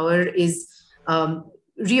manpower is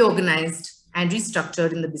reorganized and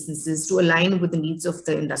restructured in the businesses to align with the needs of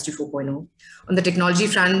the Industry 4.0. On the technology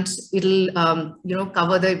front, it'll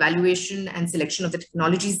cover the evaluation and selection of the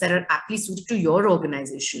technologies that are aptly suited to your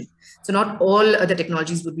organization. So not all the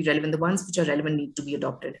technologies would be relevant. The ones which are relevant need to be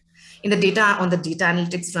adopted. On the data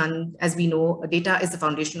analytics front, as we know, data is the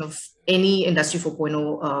foundation of any Industry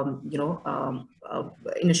 4.0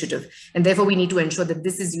 initiative, and therefore we need to ensure that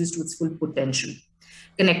this is used to its full potential.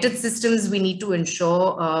 Connected systems, we need to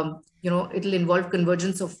ensure it'll involve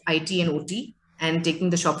convergence of IT and OT and taking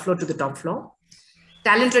the shop floor to the top floor.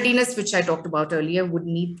 Talent readiness, which I talked about earlier, we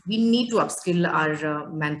need to upskill our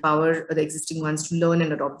manpower, the existing ones, to learn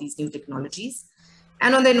and adopt these new technologies.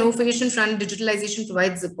 And on the innovation front, digitalization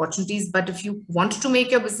provides opportunities, but if you want to make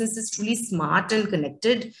your businesses truly smart and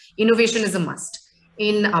connected, innovation is a must.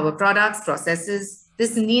 In our products, processes,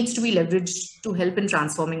 this needs to be leveraged to help in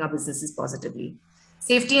transforming our businesses positively.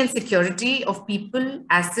 Safety and security of people,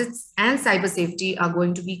 assets, and cyber safety are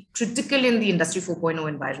going to be critical in the Industry 4.0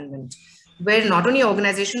 environment, where not only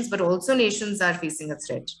organizations, but also nations are facing a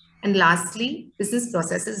threat. And lastly, business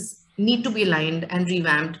processes need to be aligned and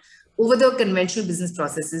revamped over the conventional business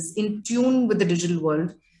processes in tune with the digital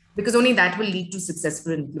world, because only that will lead to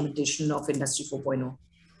successful implementation of Industry 4.0.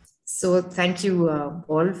 So thank you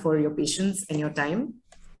all for your patience and your time.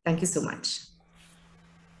 Thank you so much.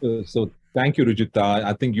 So thank you, Rujita.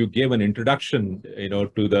 I think you gave an introduction,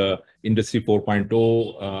 to the Industry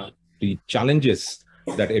 4.0, the challenges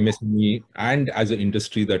that MSME and as an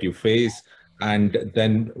industry that you face, and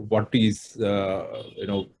then what is,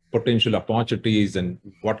 potential opportunities and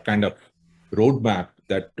what kind of roadmap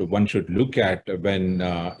that one should look at when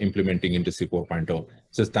implementing Industry 4.0.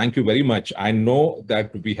 So thank you very much. I know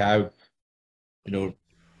that we have,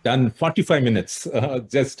 done 45 minutes,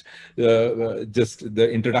 just the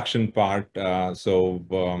introduction part. So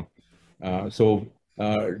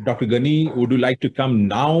Dr. Ghani, would you like to come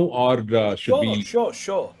now, or should we? Sure.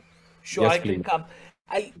 Yes, I can come.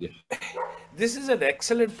 Yes. This is an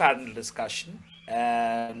excellent panel discussion,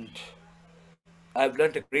 and I've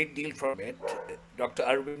learned a great deal from it. Dr.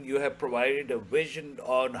 Arvind, you have provided a vision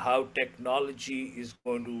on how technology is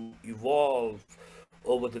going to evolve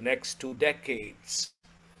over the next 2 decades,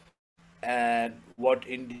 and what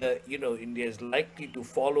India, India is likely to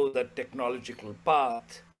follow that technological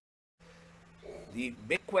path. The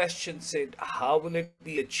big question said, how will it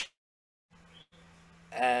be achieved?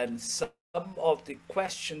 And some of the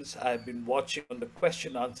questions I've been watching on the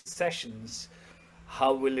question answer sessions,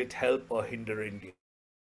 how will it help or hinder India?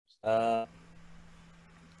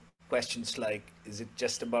 Questions like, is it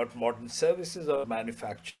just about modern services or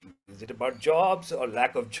manufacturing? Is it about jobs or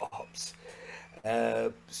lack of jobs?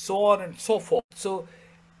 So on and so forth. So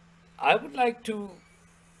I would like to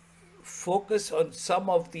focus on some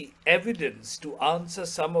of the evidence to answer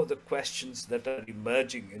some of the questions that are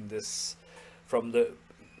emerging in this from the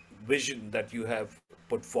vision that you have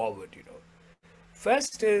put forward.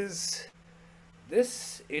 First is,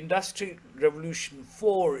 this Industry Revolution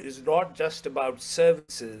 4 is not just about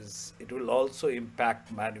services, it will also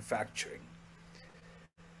impact manufacturing.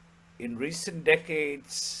 In recent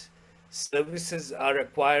decades, services are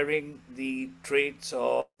acquiring the traits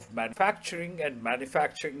of manufacturing, and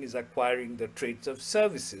manufacturing is acquiring the traits of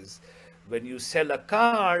services. When you sell a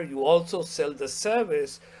car, you also sell the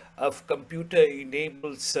service of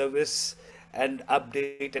computer-enabled service and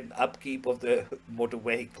update and upkeep of the motor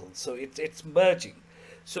vehicle. So it's merging.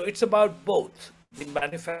 So it's about both the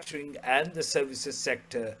manufacturing and the services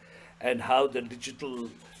sector, and how the digital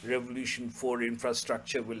revolution for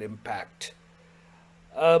infrastructure will impact.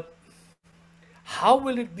 How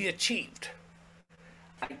will it be achieved?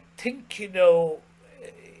 I think,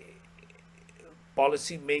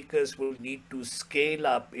 policymakers will need to scale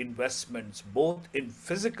up investments both in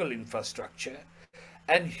physical infrastructure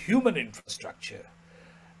and human infrastructure.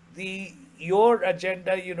 Your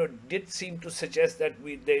agenda, did seem to suggest that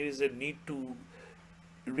there is a need to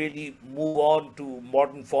really move on to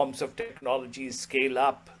modern forms of technology, scale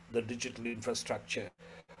up the digital infrastructure.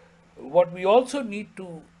 What we also need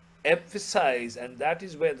to emphasize, and that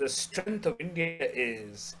is where the strength of India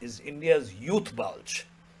is India's youth bulge.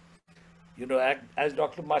 As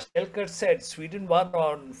Dr. Mashelkar said, Sweden won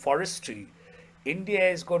on forestry. India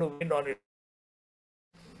is going to win on it.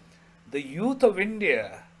 The youth of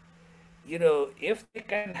India, if they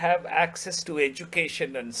can have access to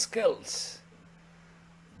education and skills,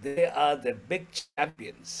 they are the big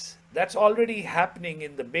champions. That's already happening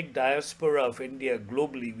in the big diaspora of India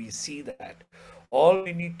globally. We see that. All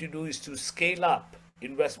we need to do is to scale up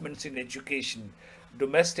investments in education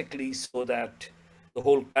domestically so that the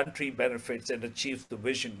whole country benefits and achieves the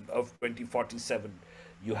vision of 2047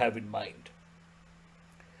 you have in mind.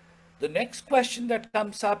 The next question that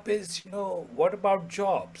comes up is, what about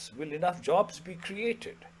jobs? Will enough jobs be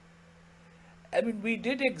created? I mean, we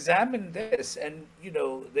did examine this, and,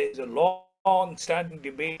 there's a long-standing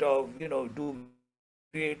debate of, do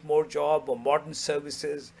create more job or modern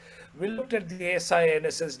services. We looked at the ASI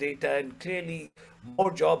NSS data, and clearly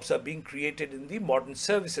more jobs are being created in the modern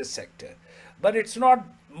services sector. But it's not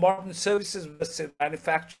modern services versus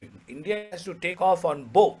manufacturing. India has to take off on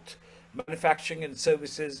both manufacturing and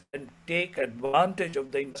services and take advantage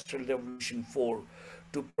of the Industrial Revolution 4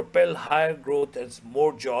 to propel higher growth and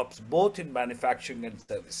more jobs both in manufacturing and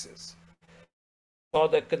services. Saw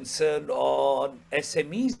the concern on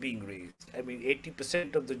SMEs being raised. I mean,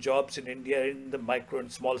 80% of the jobs in India are in the micro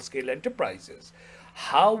and small scale enterprises.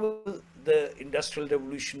 How will the Industrial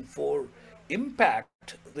Revolution 4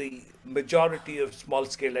 impact the majority of small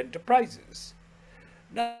scale enterprises?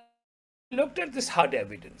 Now, we looked at this hard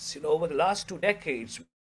evidence. Over the last 2 decades,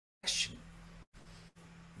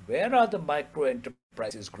 where are the micro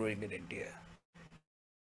enterprises growing in India?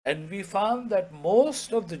 And we found that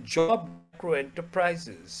most of the job micro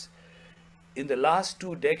enterprises in the last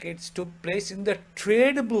 2 decades took place in the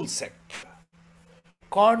tradable sector,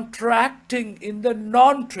 contracting in the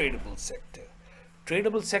non-tradable sector.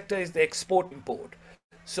 Tradable sector is the export-import.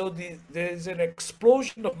 So there is an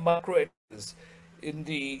explosion of micro enterprises in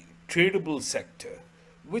the tradable sector,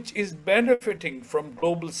 which is benefiting from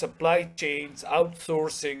global supply chains,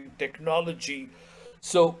 outsourcing, technology.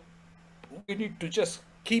 So we need to just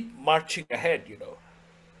keep marching ahead,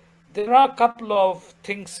 There are a couple of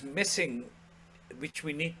things missing which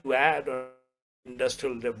we need to add on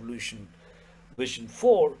Industrial Revolution Vision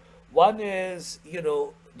 4. One is,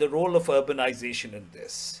 the role of urbanization in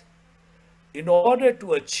this. In order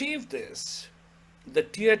to achieve this, the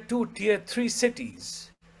tier 2, tier 3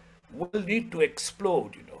 cities will need to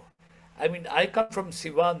explode, I mean, I come from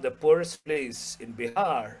Siwan, the poorest place in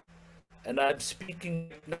Bihar, and I'm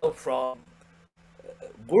speaking now from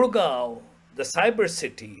Gurgaon, the cyber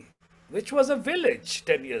city, which was a village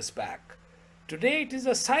 10 years back. Today it is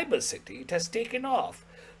a cyber city. It has taken off.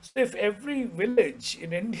 So if every village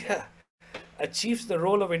in India achieves the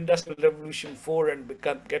role of Industrial Revolution 4 and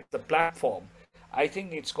get the platform, I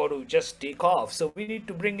think it's got to just take off. So we need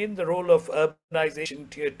to bring in the role of urbanization,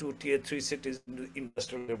 tier 2, tier 3 cities in the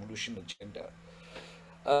Industrial Revolution agenda.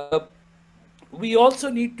 We also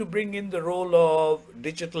need to bring in the role of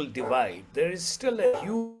digital divide. There is still a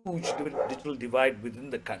huge digital divide within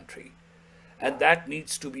the country, and that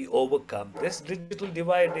needs to be overcome. This digital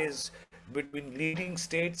divide is between leading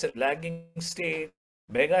states and lagging states,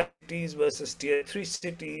 mega cities versus tier 3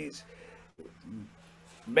 cities,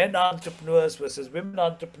 men entrepreneurs versus women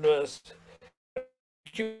entrepreneurs.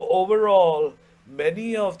 Overall,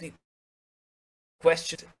 many of the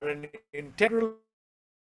questions are an integral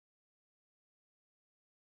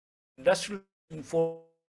industrial for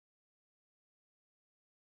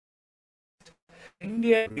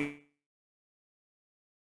India.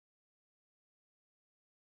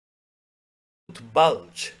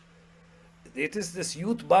 Bulge. It is this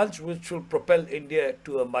youth bulge which will propel India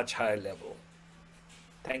to a much higher level.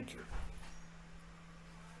 Thank you.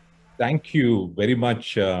 Thank you very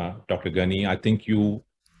much, Dr. Ghani. I think you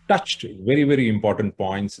touched very, very important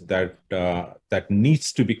points that that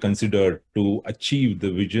needs to be considered to achieve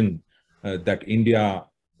the vision that India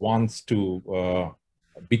wants to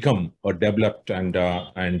become a developed and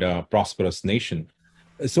prosperous nation.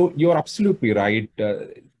 So you're absolutely right.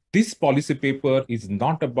 This policy paper is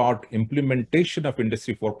not about implementation of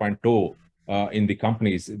Industry 4.0 in the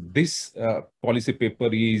companies. This policy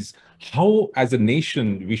paper is how, as a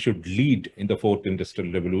nation, we should lead in the fourth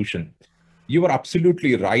industrial revolution. You are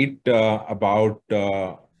absolutely right about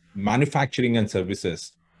manufacturing and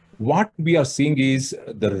services. What we are seeing is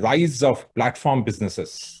the rise of platform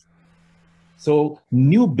businesses. So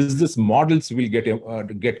new business models will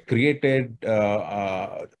get created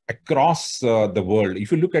across the world.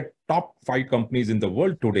 If you look at top 5 companies in the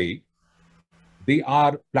world today, they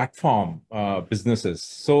are platform businesses.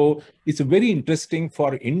 So it's very interesting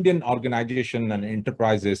for Indian organizations and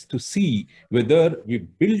enterprises to see whether we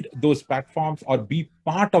build those platforms or be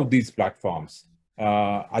part of these platforms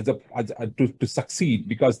to succeed,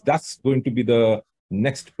 because that's going to be the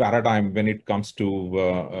next paradigm when it comes to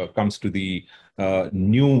the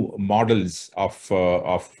new models of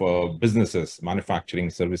businesses, manufacturing,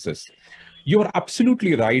 services. You are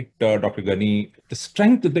absolutely right, Dr. Ghani. The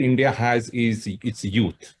strength that India has is its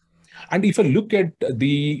youth. And if you look at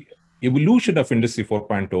the evolution of Industry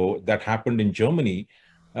 4.0 that happened in Germany,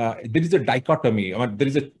 there is a dichotomy.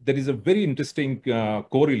 There is a very interesting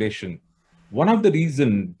correlation. One of the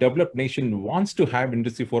reasons developed nation wants to have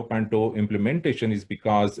Industry 4.0 implementation is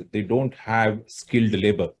because they don't have skilled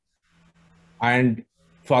labor. And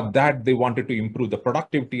for that, they wanted to improve the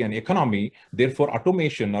productivity and economy. Therefore,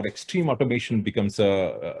 automation or extreme automation becomes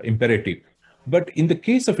imperative. But in the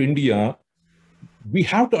case of India, we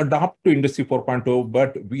have to adapt to Industry 4.0,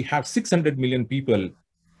 but we have 600 million people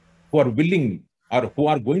who are willing or who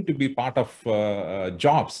are going to be part of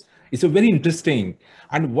jobs. It's a very interesting.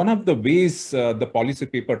 And one of the ways the policy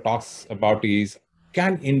paper talks about is,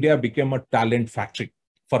 can India become a talent factory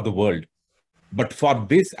for the world? But for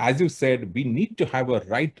this, as you said, we need to have a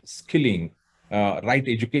right skilling, right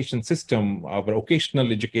education system, vocational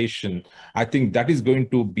education. I think that is going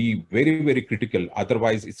to be very, very critical.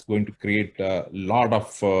 Otherwise, it's going to create a lot of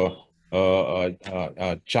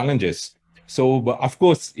challenges. So, of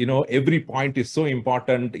course, every point is so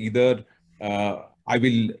important. Either I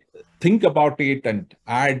will think about it and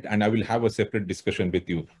add, and I will have a separate discussion with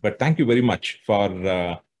you. But thank you very much for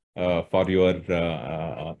your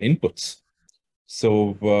inputs.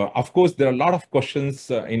 So, of course, there are a lot of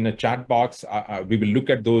questions in the chat box. We will look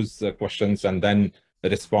at those questions and then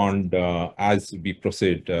respond as we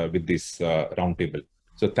proceed with this roundtable.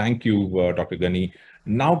 So thank you, Dr. Ghani.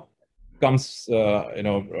 Now comes,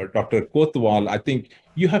 Dr. Kotwal. I think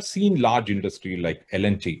you have seen large industry like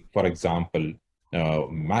L&T, for example,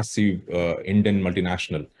 massive Indian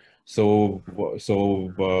multinational. So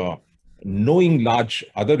knowing large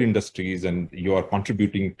other industries, and you are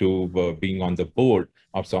contributing to being on the board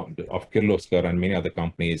of Kirloskar and many other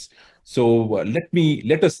companies. So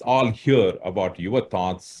let us all hear about your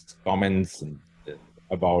thoughts, comments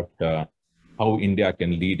about how India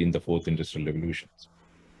can lead in the fourth industrial revolution.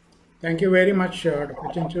 Thank you very much, Dr.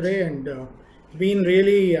 Chinchure. And it's been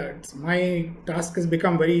really, my task has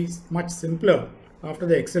become very much simpler after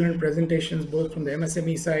the excellent presentations, both from the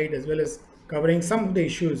MSME side as well as covering some of the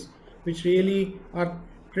issues which really are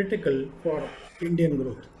critical for Indian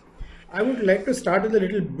growth. I would like to start with a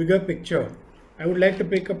little bigger picture. I would like to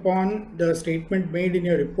pick upon the statement made in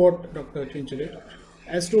your report, Dr. Chinchure,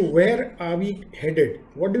 as to where are we headed?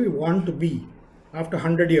 What do we want to be after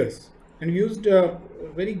 100 years? and used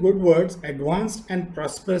very good words, advanced and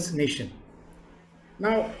prosperous nation.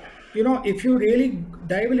 Now, if you really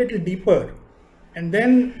dive a little deeper and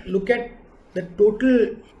then look at the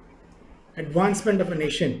total advancement of a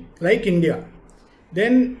nation like India,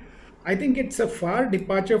 then I think it's a far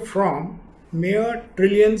departure from mere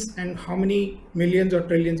trillions and how many millions or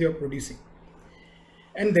trillions you're producing.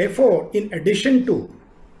 And therefore, in addition to,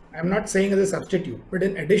 I'm not saying as a substitute, but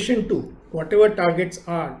in addition to whatever targets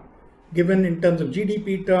are given in terms of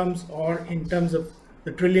GDP terms or in terms of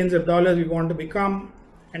the trillions of dollars we want to become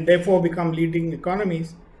and therefore become leading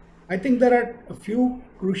economies, I think there are a few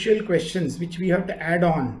crucial questions which we have to add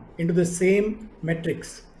on into the same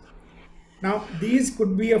metrics. Now, these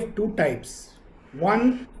could be of two types.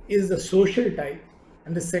 One is the social type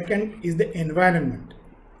and the second is the environment.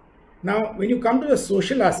 Now, when you come to the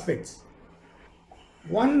social aspects,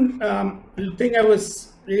 one thing I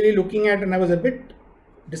was really looking at and I was a bit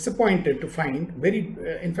disappointed to find,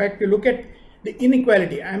 in fact, you look at the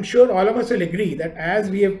inequality. I'm sure all of us will agree that as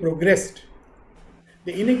we have progressed,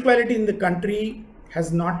 the inequality in the country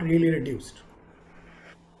has not really reduced.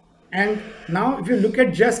 And now if you look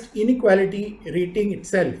at just inequality rating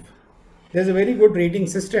itself, there's a very good rating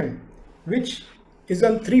system which is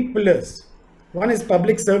on three pillars. One is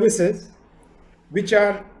public services, which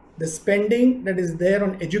are the spending that is there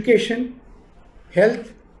on education,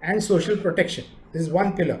 health and social protection. This is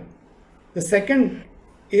one pillar. The second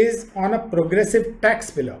is on a progressive tax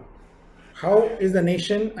pillar. How is the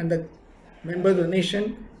nation and the members of the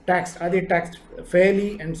nation taxed? Are they taxed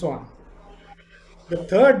fairly and so on? The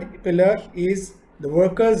third pillar is the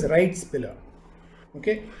workers' rights pillar.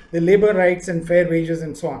 Okay, the labor rights and fair wages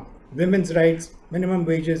and so on. Women's rights, minimum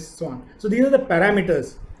wages, so on. So these are the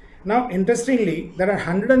parameters. Now, interestingly, there are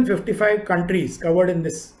 155 countries covered in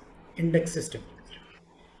this index system.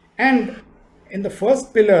 And in the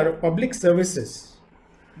first pillar, public services,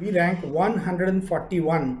 we rank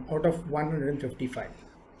 141 out of 155.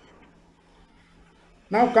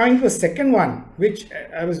 Now, coming to the second one, which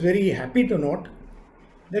I was very happy to note,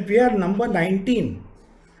 that we are number 19.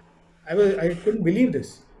 I couldn't believe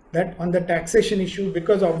this, that on the taxation issue,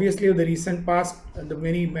 because obviously of the recent past and the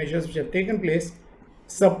many measures which have taken place,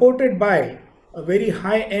 supported by a very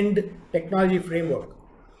high-end technology framework.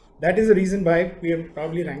 That is the reason why we are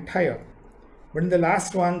probably ranked higher. But in the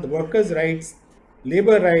last one, the workers' rights,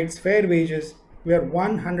 labor rights, fair wages, we are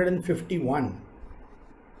 151.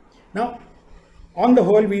 Now, on the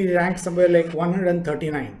whole, we rank somewhere like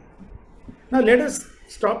 139. Now, let us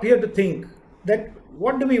stop here to think that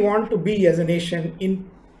what do we want to be as a nation in,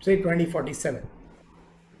 say, 2047?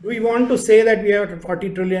 Do we want to say that we have a 40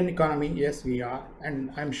 trillion economy? Yes, we are.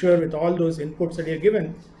 And I'm sure with all those inputs that you have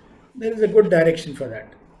given, there is a good direction for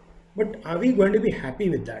that. But are we going to be happy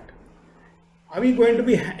with that? Are we going to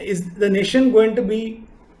be, is the nation going to be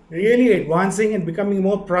really advancing and becoming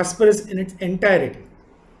more prosperous in its entirety?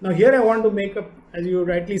 Now here I want to make up, as you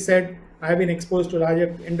rightly said, I have been exposed to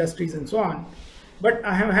larger industries and so on, but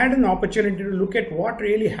I have had an opportunity to look at what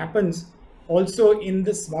really happens also in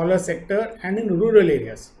the smaller sector and in rural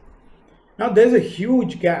areas. Now there's a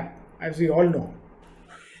huge gap, as we all know.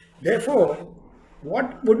 Therefore,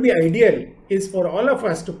 what would be ideal is for all of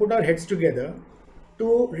us to put our heads together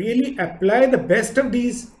to really apply the best of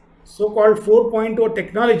these so-called 4.0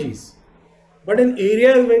 technologies, but in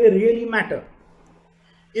areas where they really matter.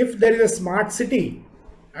 If there is a smart city,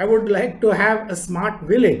 I would like to have a smart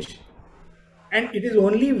village. And it is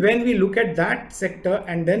only when we look at that sector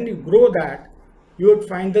and then you grow that, you would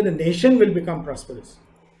find that the nation will become prosperous.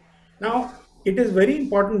 Now, it is very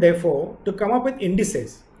important, therefore, to come up with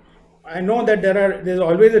indices. I know that there's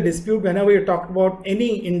always a dispute whenever you talk about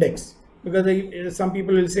any index, because some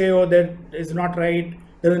people will say, oh, that is not right,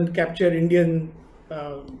 doesn't capture Indian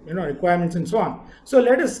requirements and so on. So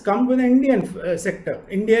let us come with an Indian sector,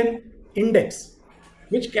 Indian index,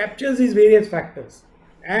 which captures these various factors.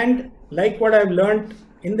 And like what I've learned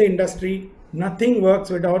in the industry, nothing works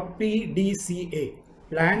without PDCA,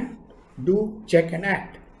 plan, do, check and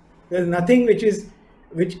act. There's nothing which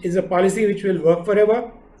is a policy which will work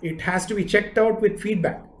forever. It has to be checked out with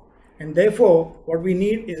feedback. And therefore, what we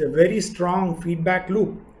need is a very strong feedback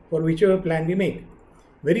loop for whichever plan we make.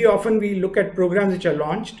 Very often we look at programs which are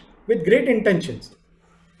launched with great intentions.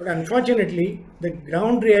 But unfortunately, the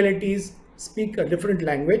ground realities speak a different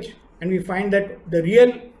language, and we find that the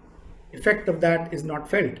real effect of that is not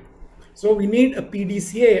felt. So we need a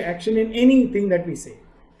PDCA action in anything that we say.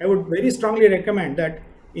 I would very strongly recommend that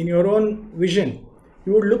in your own vision,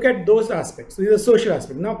 you would look at those aspects. So these are social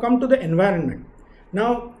aspects. Now come to the environment.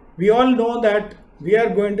 Now we all know that we are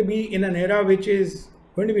going to be in an era which is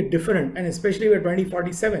going to be different, and especially by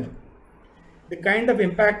 2047. the kind of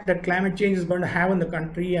impact that climate change is going to have on the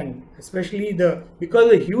country, and especially because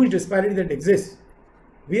of the huge disparity that exists,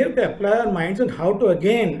 we have to apply our minds on how to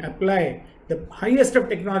again apply the highest of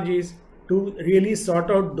technologies to really sort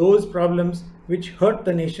out those problems which hurt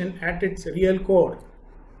the nation at its real core.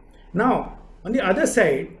 Now, on the other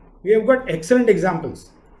side, we have got excellent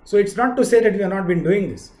examples. So it's not to say that we have not been doing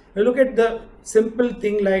this. Now look at the simple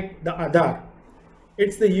thing like the Aadhaar.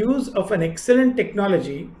 It's the use of an excellent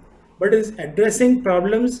technology, but is addressing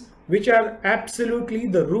problems which are absolutely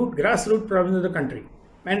the grassroots problems of the country,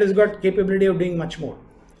 and has got capability of doing much more.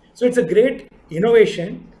 So it's a great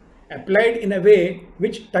innovation applied in a way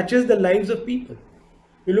which touches the lives of people.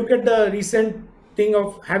 You look at the recent thing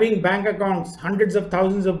of having bank accounts, hundreds of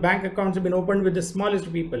thousands of bank accounts have been opened with the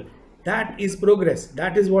smallest people. That is progress.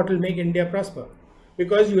 That is what will make India prosper,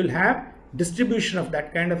 because you will have distribution of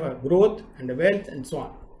that kind of a growth and a wealth and so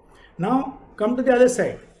on. Now come to the other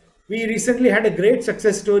side. We recently had a great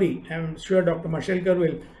success story. I'm sure Dr. Mashelkar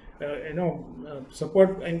will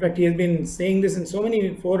support. In fact, he has been saying this in so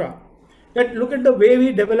many fora, that look at the way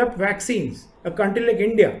we developed vaccines. A country like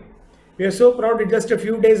India, we are so proud that just a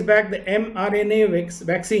few days back, the mRNA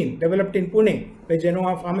vaccine developed in Pune by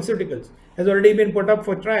Genoa Pharmaceuticals has already been put up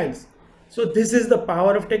for trials. So this is the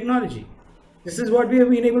power of technology. This is what we have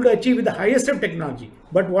been able to achieve with the highest of technology.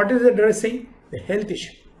 But what is it addressing? The health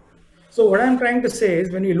issue. So what I'm trying to say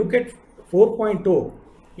is, when you look at 4.0,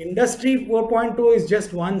 Industry 4.0 is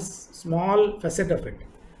just one small facet of it.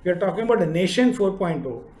 We are talking about a nation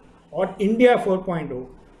 4.0 or India 4.0,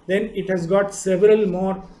 then it has got several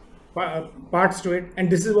more parts to it, and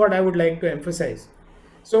this is what I would like to emphasize.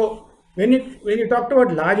 So when you talked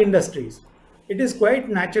about large industries, it is quite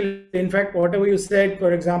natural. In fact, whatever you said,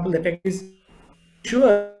 for example, the tech is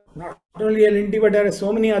sure, not only L&T, but there are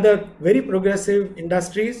so many other very progressive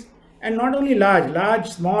industries, and not only large,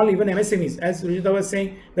 small, even MSMEs. As Rujita was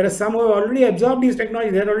saying, there are some who have already absorbed these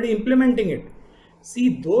technologies, they are already implementing it.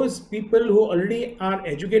 See, those people who already are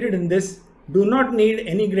educated in this do not need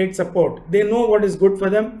any great support. They know what is good for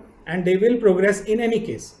them, and they will progress in any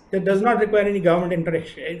case. That does not require any government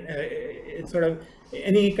interaction,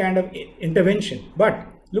 any kind of intervention. But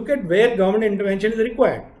look at where government intervention is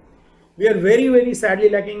required. We are very, very sadly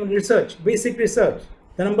lacking in research, basic research,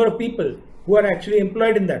 the number of people who are actually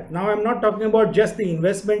employed in that. Now, I'm not talking about just the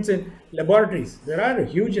investments in laboratories. There are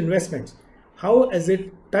huge investments. How has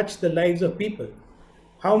it touched the lives of people?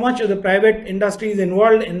 How much of the private industry is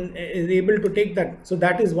involved in, is able to take that? So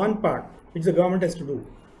that is one part which the government has to do.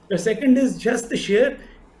 The second is just the sheer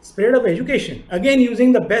spread of education. Again,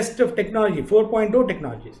 using the best of technology, 4.0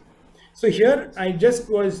 technologies. So here I just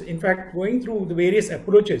was in fact going through the various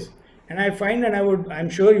approaches, and I find, and I'm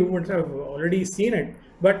sure you would have already seen it,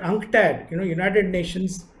 but UNCTAD, United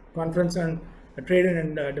Nations Conference on Trade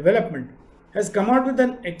and Development, has come out with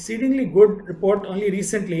an exceedingly good report only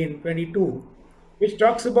recently in 22, which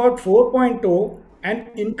talks about 4.0 and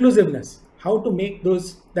inclusiveness, how to make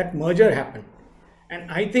that merger happen.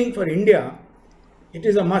 And I think for India, it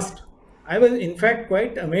is a must. I was in fact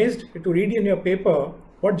quite amazed to read in your paper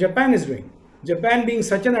what Japan is doing. Japan, being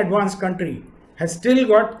such an advanced country, has still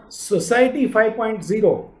got Society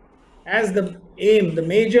 5.0 as the aim, the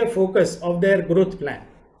major focus of their growth plan.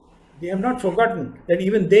 They have not forgotten that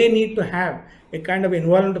even they need to have a kind of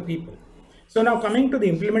involvement of people. So now coming to the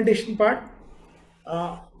implementation part,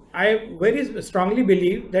 I very strongly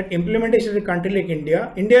believe that implementation in a country like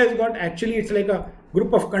India has got actually, it's like a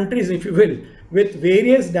group of countries, if you will, with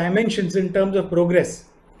various dimensions in terms of progress.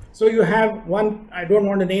 So you have one, I don't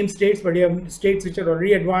want to name states, but you have states which are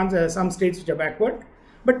already advanced, some states which are backward,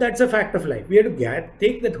 but that's a fact of life. We have to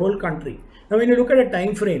take that whole country. Now when you look at a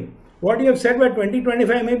time frame, what you have said by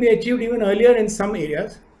 2025 may be achieved even earlier in some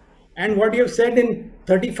areas, and what you have said in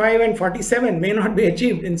 35 and 47 may not be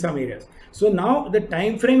achieved in some areas. So now the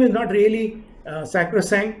time frame is not really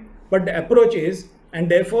sacrosanct, but the approach is,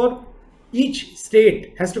 and therefore each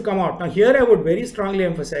state has to come out. Now here I would very strongly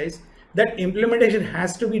emphasize that implementation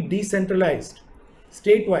has to be decentralized,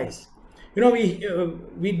 state-wise.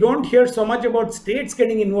 We don't hear so much about states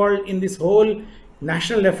getting involved in this whole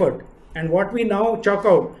national effort. And what we now chalk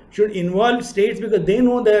out should involve states because they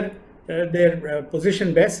know their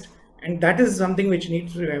position best, and that is something which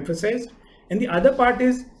needs to be emphasized. And the other part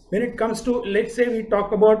is, when it comes to, let's say we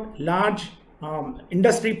talk about large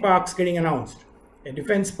industry parks getting announced, a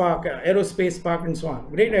defense park, aerospace park, and so on.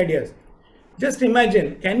 Great ideas. Just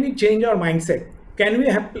imagine, can we change our mindset? Can we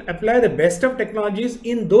apply the best of technologies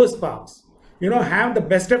in those parks? Have the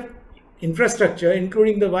best of infrastructure,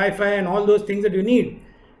 including the Wi-Fi and all those things that you need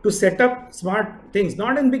to set up smart things,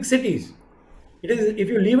 not in big cities. It is, if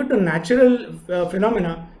you leave it to natural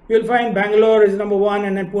phenomena, you'll find Bangalore is number one,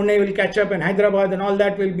 and then Pune will catch up, and Hyderabad and all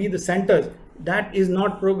that will be the centers. That is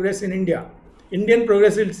not progress in India. Indian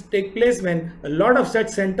progress will take place when a lot of such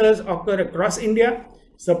centers occur across India,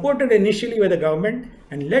 supported initially by the government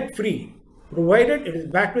and let free, provided it is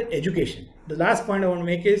backed with education. The last point I want to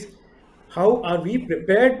make is, how are we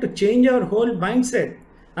prepared to change our whole mindset?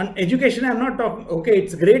 And education, I'm not talking, okay,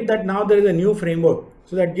 it's great that now there is a new framework.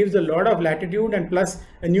 So that gives a lot of latitude, and plus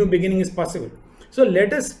a new beginning is possible. So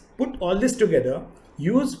let us put all this together,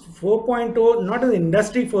 use 4.0, not as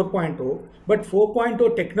industry 4.0, but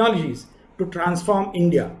 4.0 technologies to transform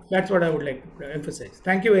India. That's what I would like to emphasize.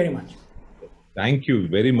 Thank you very much. Thank you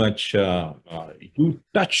very much. You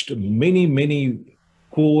touched many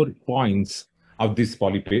core points of this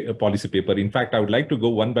policy paper. In fact, I would like to go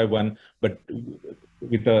one by one, but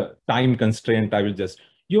with a time constraint, I will just,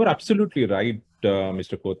 you're absolutely right,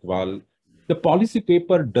 Mr. Kotwal. The policy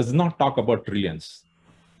paper does not talk about trillions.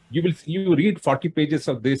 You read 40 pages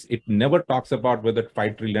of this, it never talks about whether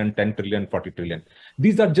 5 trillion, 10 trillion, 40 trillion.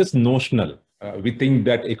 These are just notional. We think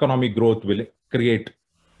that economic growth will create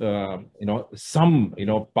some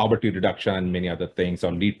poverty reduction and many other things,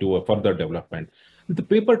 or lead to a further development. The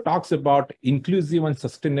paper talks about inclusive and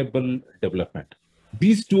sustainable development.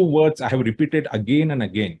 These two words I have repeated again and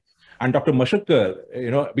again. And Dr.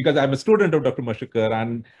 Mashirkar, because I'm a student of Dr.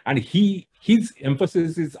 Mashirkar, and his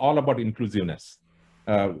emphasis is all about inclusiveness.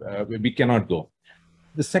 We cannot go.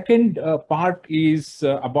 The second part is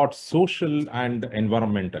about social and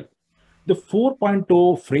environmental. The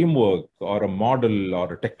 4.0 framework or a model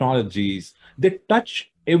or technologies, they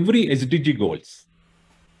touch every SDG goals.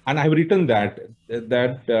 And I've written that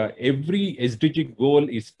every SDG goal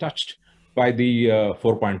is touched by the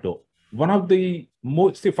 4.0. One of the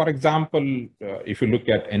most, say for example, if you look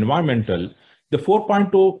at environmental, the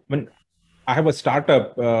 4.0, when I have a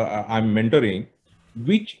startup I'm mentoring,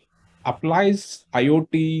 which applies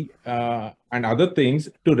IoT and other things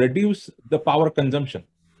to reduce the power consumption.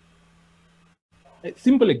 A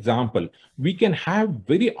simple example, we can have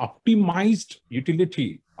very optimized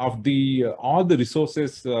utility of the all the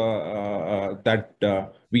resources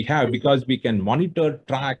that we have, because we can monitor,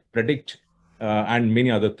 track, predict, and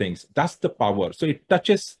many other things. That's the power. So it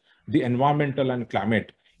touches the environmental and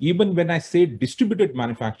climate. Even when I say distributed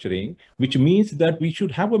manufacturing, which means that we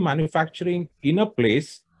should have a manufacturing in a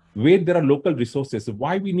place where there are local resources.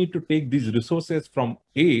 Why we need to take these resources from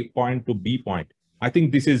A point to B point? I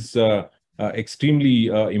think this is extremely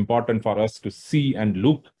important for us to see and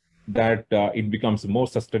look that it becomes more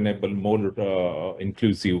sustainable, more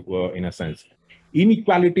inclusive in a sense.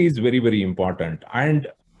 Inequality is very important. And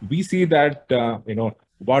we see that,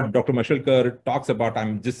 what Dr. Mashirkar talks about,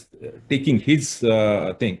 I'm just taking his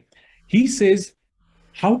thing. He says,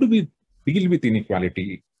 how do we deal with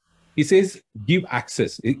inequality? He says, give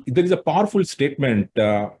access. There is a powerful statement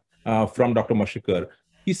from Dr. Mashirkar.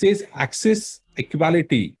 He says, access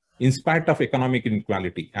equality in spite of economic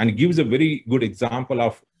inequality, and gives a very good example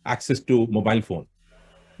of access to mobile phone.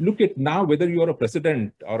 Look at now, whether you're a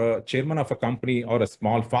president or a chairman of a company or a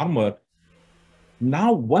small farmer,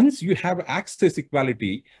 now once you have access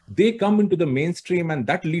equality, they come into the mainstream, and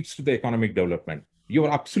that leads to the economic development. You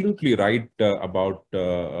are absolutely right about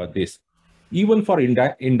this. Even for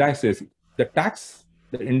indices, the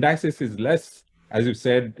indices is less, as you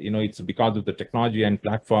said, it's because of the technology and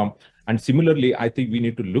platform. And similarly, I think we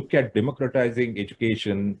need to look at democratizing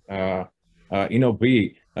education in a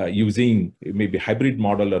way, using maybe hybrid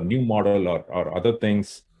model or new model or other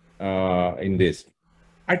things in this.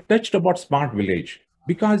 I touched about smart village,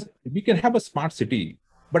 because we can have a smart city,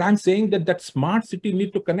 but I'm saying that smart city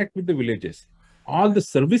need to connect with the villages. All the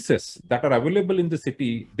services that are available in the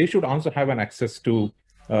city, they should also have an access to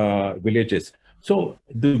villages. So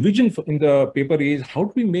the vision in the paper is, how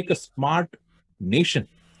do we make a smart nation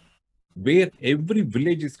where every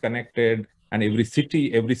village is connected and every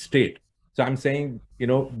city, every state. So I'm saying,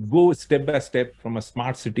 go step by step from a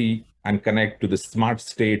smart city and connect to the smart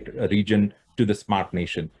state region to the smart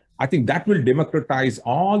nation. I think that will democratize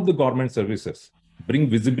all the government services, bring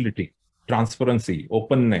visibility, transparency,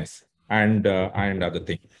 openness, and other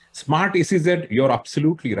things. Smart SEZ, you're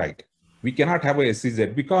absolutely right. We cannot have a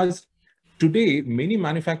SEZ because today many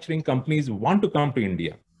manufacturing companies want to come to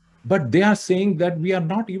India, but they are saying that we are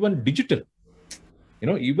not even digital.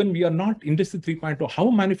 Even we are not Industry 3.0, how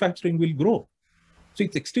manufacturing will grow? So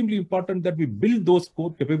it's extremely important that we build those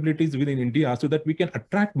core capabilities within India so that we can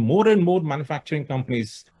attract more and more manufacturing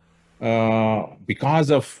companies because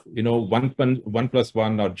of, 1+1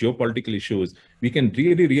 or geopolitical issues. We can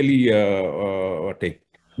really take.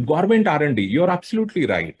 Government R&D, you're absolutely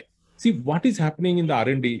right. See, what is happening in the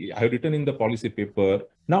R&D, I have written in the policy paper,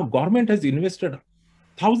 Now, government has invested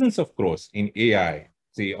thousands of crores in AI,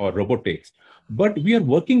 say, or robotics, but we are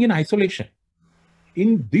working in isolation.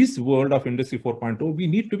 In this world of Industry 4.0, we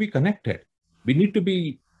need to be connected. We need to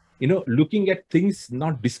be, looking at things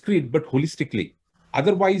not discrete, but holistically.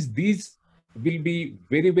 Otherwise, these will be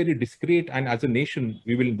very, very discrete. And as a nation,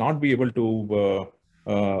 we will not be able to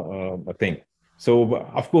think. So,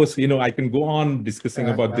 of course, I can go on discussing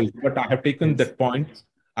about this, but I have taken that point.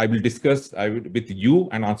 I will discuss with you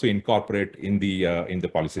and also incorporate in the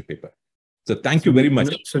policy paper. So thank you very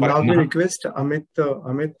much. So now we request Amit to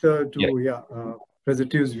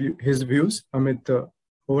present his views. Amit,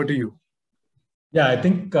 over to you. Yeah, I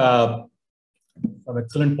think some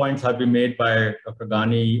excellent points have been made by Dr.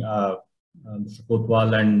 Ghani, Mr.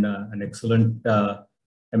 Kotwal, and an excellent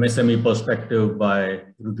MSME perspective by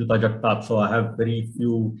Rujuta Jagtap. So I have very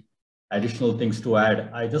few additional things to add.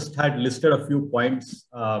 I just had listed a few points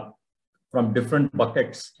from different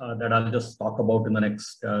buckets that I'll just talk about in the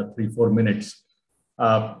next 3-4 minutes.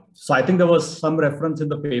 So I think there was some reference in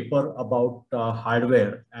the paper about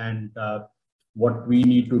hardware and what we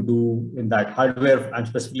need to do in that hardware. I'm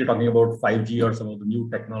specifically talking about 5G or some of the new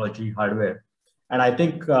technology hardware. And I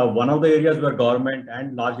think one of the areas where government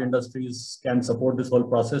and large industries can support this whole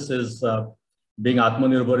process is being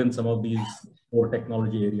Atmanirbhar in some of these core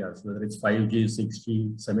technology areas, whether it's 5G,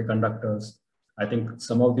 6G, semiconductors. I think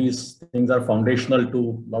some of these things are foundational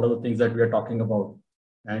to a lot of the things that we are talking about.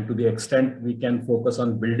 And to the extent we can focus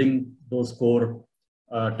on building those core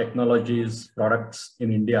technologies, products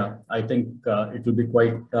in India, I think it will be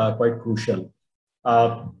quite crucial.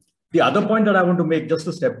 The other point that I want to make, just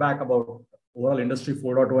to step back about overall Industry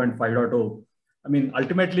 4.0 and 5.0, I mean,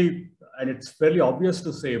 ultimately, and it's fairly obvious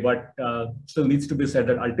to say, but still needs to be said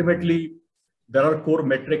that ultimately, there are core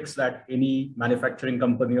metrics that any manufacturing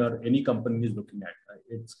company or any company is looking at. Right?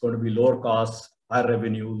 It's going to be lower costs, higher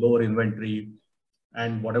revenue, lower inventory,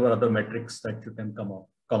 and whatever other metrics that you can come up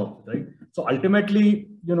with, right? So ultimately,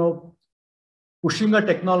 pushing a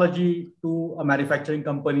technology to a manufacturing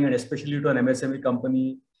company and especially to an MSME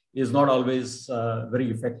company is not always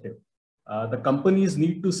very effective. The companies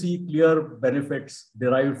need to see clear benefits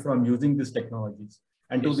derived from using these technologies.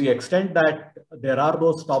 And to the extent that there are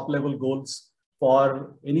those top level goals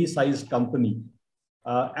for any sized company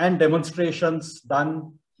and demonstrations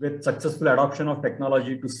done with successful adoption of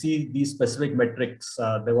technology to see these specific metrics.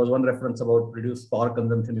 There was one reference about reduced power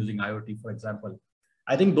consumption using IoT, for example.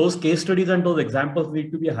 I think those case studies and those examples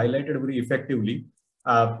need to be highlighted very effectively.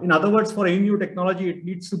 In other words, for any new technology, it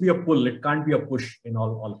needs to be a pull. It can't be a push in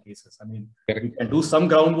all cases. I mean, we can do some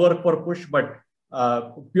groundwork for push, but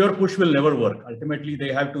pure push will never work. Ultimately,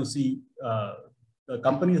 they have to see, the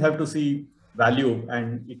companies have to see value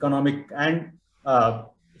and economic and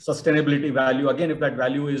sustainability value. Again, if that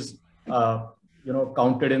value is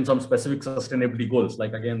counted in some specific sustainability goals,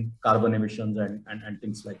 like again carbon emissions and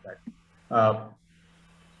things like that.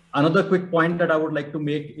 Another quick point that I would like to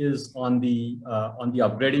make is on the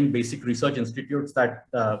upgrading basic research institutes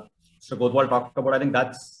that Mr. Kotwal talked about. I think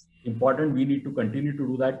that's important. We need to continue to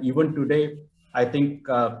do that. Even today, I think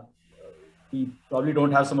we probably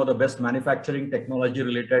don't have some of the best manufacturing technology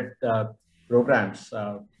related programs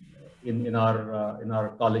in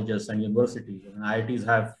our colleges and universities. And IITs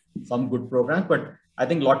have some good programs, but I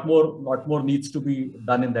think a lot more needs to be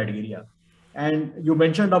done in that area. And you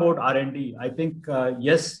mentioned about R&D. I think,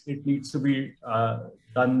 yes, it needs to be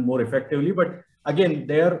done more effectively. But again,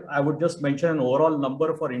 there, I would just mention an overall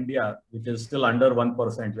number for India, which is still under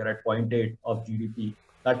 1%. We're at 0.8 of GDP.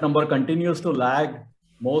 That number continues to lag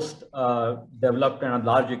most developed and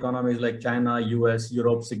large economies like China, US,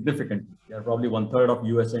 Europe significantly. We are probably 1/3 of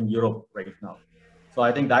US and Europe right now. So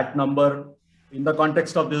I think that number, in the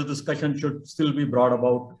context of this discussion, should still be brought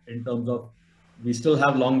about in terms of we still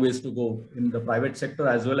have long ways to go in the private sector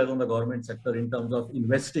as well as on the government sector in terms of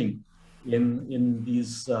investing in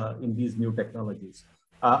these new technologies.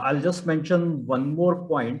 I'll just mention one more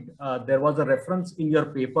point. There was a reference in your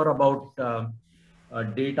paper about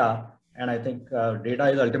data, and I think data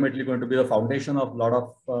is ultimately going to be the foundation of a lot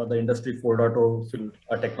of the Industry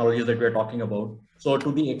 4.0 technologies that we're talking about. So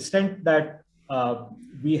to the extent that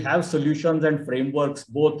we have solutions and frameworks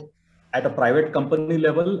both at a private company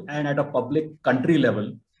level and at a public country level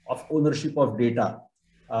of ownership of data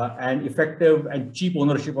and effective and cheap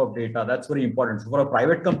ownership of data. That's very important. So for a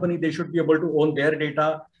private company, they should be able to own their data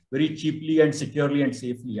very cheaply and securely and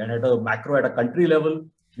safely. And at a macro, at a country level,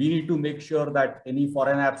 we need to make sure that any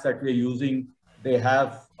foreign apps that we're using, they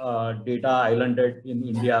have data islanded in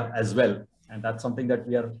India as well. And that's something that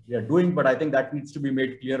we are doing. But I think that needs to be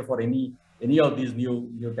made clear for any of these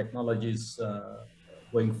new technologies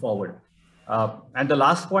going forward. And the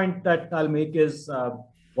last point that I'll make is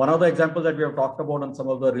one of the examples that we have talked about on some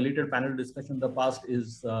of the related panel discussions in the past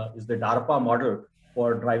is the DARPA model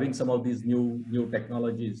for driving some of these new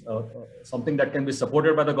technologies, something that can be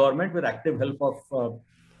supported by the government with active help of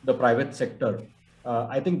the private sector.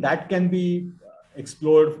 I think that can be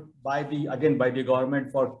explored by the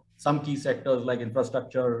government for some key sectors like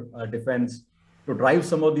infrastructure, defense, to drive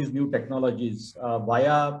some of these new technologies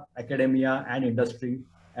via academia and industry,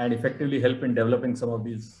 and effectively help in developing some of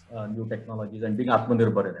these new technologies and being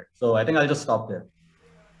Atmanirbhar in it. So I think I'll just stop there.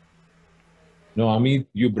 No, Amit,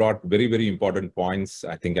 you brought very, very important points.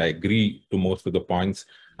 I think I agree to most of the points.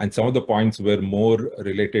 And some of the points were more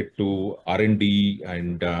related to R&D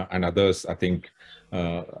and others. I think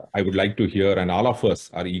I would like to hear, and all of us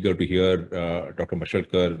are eager to hear Dr.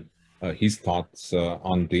 Mashelkar, his thoughts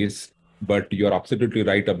on this. But you're absolutely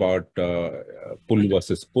right about pull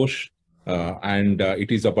versus push. And it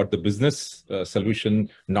is about the business solution,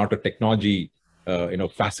 not a technology,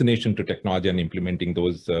 fascination to technology and implementing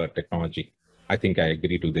those technology. I think I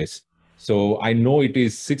agree to this. So I know it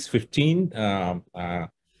is 6:15.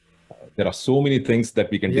 There are so many things that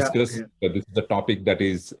we can discuss. Yeah. This is a topic that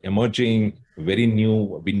is emerging, very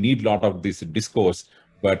new. We need a lot of this discourse,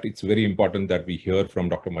 but it's very important that we hear from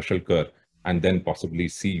Dr. Mashelkar and then possibly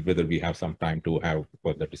see whether we have some time to have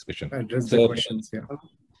further discussion. Address the questions, yeah.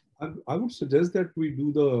 I would suggest that we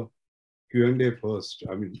do the Q&A first.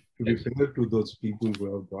 I mean, to be fair to those people who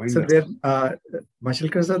have joined us. So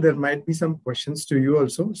Mashelkar sir, there might be some questions to you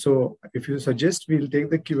also. So if you suggest, we'll take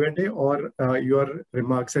the Q&A, or your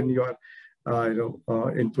remarks and your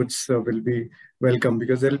inputs will be welcome,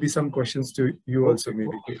 because there will be some questions to you also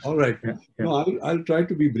maybe. All right. Yeah. No, I'll try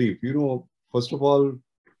to be brief. First of all,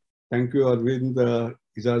 thank you, Arvind,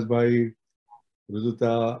 Ijaz Bhai,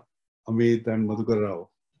 Rujuta, Amit, and Madhukar Rao.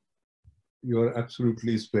 You are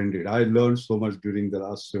absolutely splendid. I learned so much during the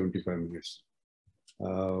last 75 minutes.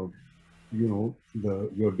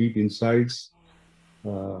 Your deep insights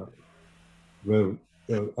were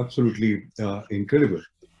absolutely incredible.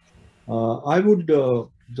 I would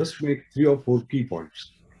just make 3 or 4 key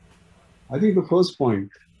points. I think the first point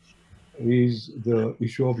is the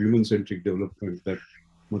issue of human-centric development that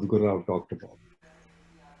Madhukar Rao talked about.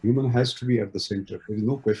 Human has to be at the center. There is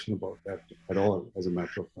no question about that at all, as a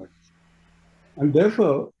matter of fact. And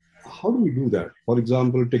therefore, how do we do that? For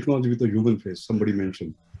example, technology with a human face. Somebody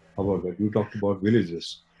mentioned about that. You talked about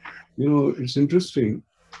villages. It's interesting.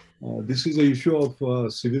 This is an issue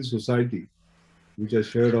of civil society, which I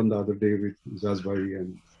shared on the other day with Ijaz Bhai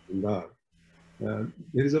and Indar.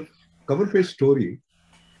 There is a cover page story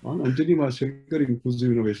on Anjani Mashelkar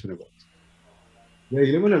Inclusive Innovation Awards. There are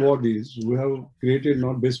 11 awardees who have created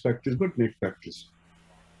not best practice, but next practice.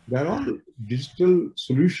 They are all digital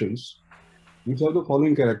solutions which have the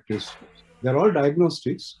following characteristics. They're all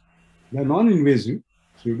diagnostics. They're non-invasive,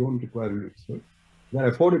 so you don't require an expert.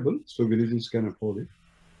 They're affordable, so villages can afford it.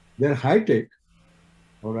 They're high-tech,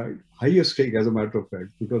 all right, higher stake as a matter of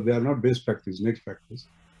fact, because they are not best practice, next practice.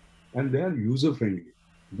 And they are user-friendly,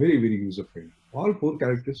 very, very user-friendly. All 4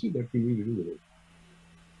 characteristics that we need in the world.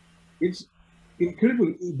 It's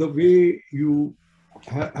incredible the way you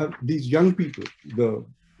have these young people, the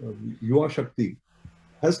Yuva Shakti,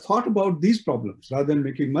 has thought about these problems rather than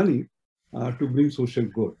making money to bring social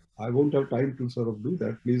good. I won't have time to sort of do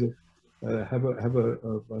that. Please have a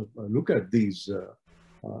look at these,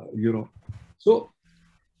 So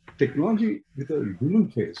technology with a human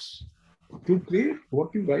face to create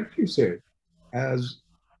what you rightly said as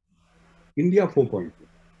India 4.2.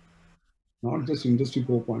 Not just Industry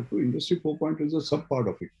 4.2. Industry 4.2 is a sub-part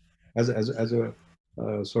of it as a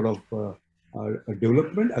sort of a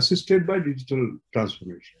development assisted by digital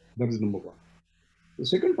transformation. That is number 1. The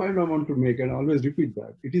second point I want to make, and I always repeat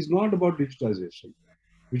that, it is not about digitization,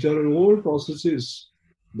 which are old processes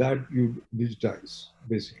that you digitize,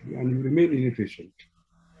 basically, and you remain inefficient.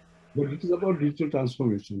 But it is about digital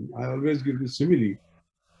transformation. I always give the simile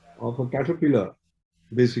of a caterpillar,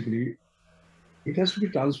 basically. It has to be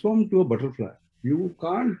transformed to a butterfly. You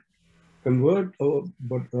can't convert a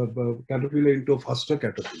caterpillar into a faster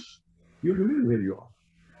caterpillar. You remain where you are.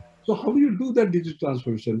 So how do you do that digital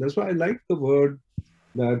transformation? That's why I like the word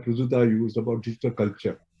that Rujuta used about digital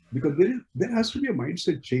culture, because there has to be a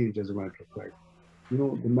mindset change, as a matter of fact.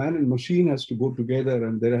 The man and machine has to go together,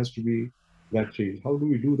 and there has to be that change. How do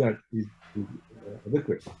we do that is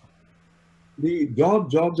adequate. The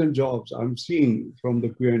jobs and jobs I'm seeing from the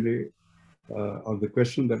Q&A or the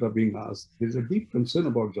questions that are being asked, there's a deep concern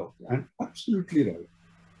about jobs, and absolutely right.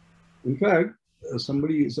 In fact,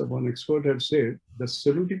 one expert had said that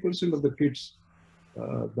 70% of the kids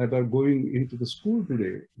that are going into the school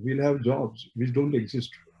today will have jobs which don't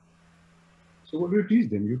exist today. So what do you teach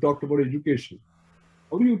them? You talked about education.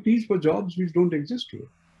 How do you teach for jobs which don't exist today?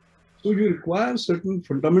 So you require certain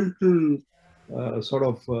fundamental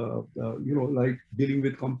like dealing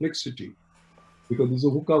with complexity, because this is a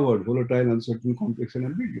VUCA word, volatile, uncertain, complex, and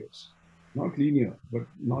ambiguous. Not linear, but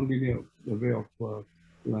non-linear way of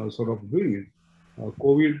doing it.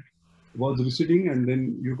 COVID was receding, and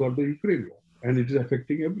then you got the Ukraine war, and it is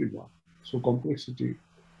affecting everyone. So complexity,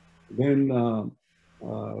 then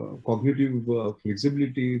cognitive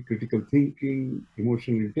flexibility, critical thinking,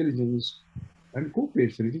 emotional intelligence, and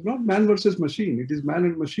cooperation. It is not man versus machine. It is man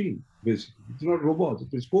and machine, basically. It's not robots.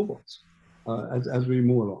 It is cobots as we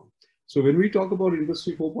move along. So when we talk about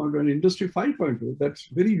Industry 4.0 and Industry 5.0, that's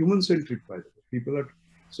very human-centric, by the way. People are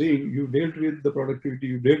saying, you dealt with the productivity,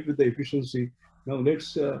 you dealt with the efficiency. Now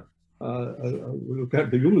let's look at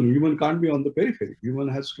the human. Human can't be on the periphery. Human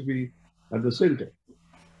has to be at the center.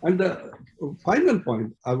 And the final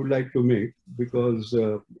point I would like to make, because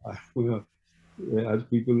as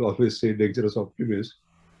people always say, dangerous optimist.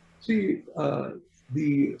 See,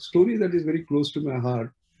 the story that is very close to my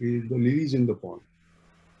heart is the lilies in the pond.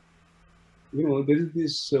 You know, there is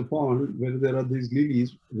this pond where there are these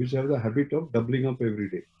lilies which have the habit of doubling up every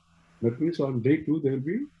day. That means on day 2, there will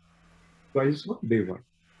be twice of day 1.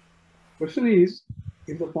 Question is,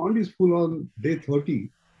 if the pond is full on day 30,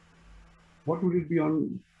 what would it be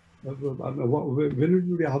on, when it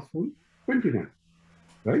will be half full? 29,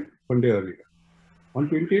 right? 1 day earlier. On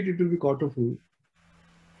 28, it will be quarter full.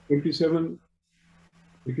 27,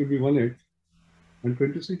 it will be 1/8. And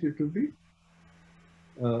 26, it will be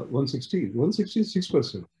 1/16. 1/16 is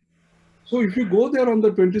 6%. So if you go there on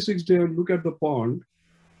the 26th day and look at the pond,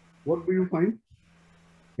 what do you find?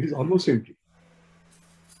 It is almost empty.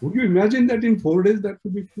 Would you imagine that in 4 days that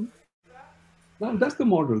would be full? Now that's the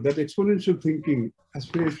model, that exponential thinking,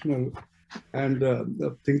 aspirational, and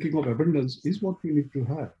the thinking of abundance is what we need to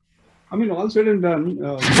have. I mean, all said and done,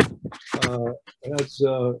 as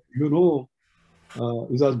you know,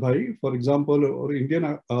 Izaz Bhai, for example, or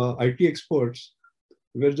Indian IT experts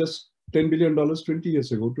were just $10 billion 20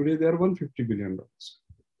 years ago. Today, they are $150 billion.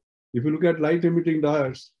 If you look at light emitting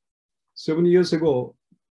diodes, 7 years ago,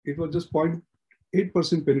 it was just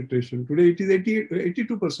 0.8% penetration. Today, it is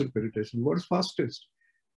 82% penetration. What is fastest?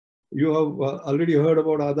 You have already heard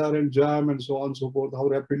about Aadhaar and JAM and so on and so forth, how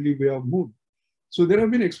rapidly we have moved. So there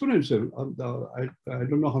have been exponential. I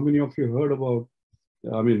don't know how many of you heard about,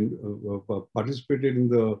 participated in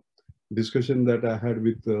the discussion that I had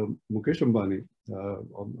with Mukesh Ambani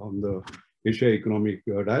on the Asia Economic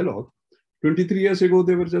Dialogue. 23 years ago,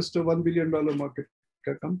 they were just a $1 billion market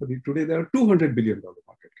cap company. Today, they are $200 billion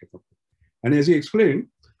market cap company. And as he explained,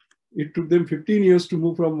 it took them 15 years to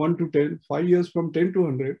move from 1 to 10, 5 years from 10 to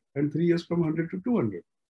 100, and 3 years from 100 to 200.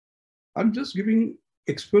 I'm just giving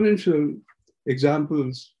exponential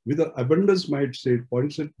examples with an abundance mindset,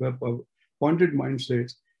 pointed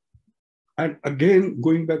mindsets. And again,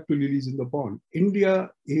 going back to lilies in the pond, India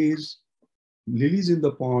is lilies in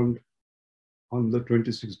the pond on the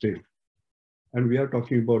 26th day. And we are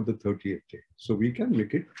talking about the 38th day. So we can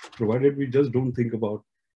make it, provided we just don't think about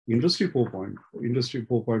Industry 4.0. Industry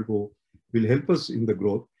 4.0 will help us in the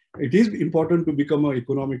growth. It is important to become an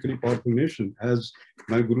economically powerful nation. As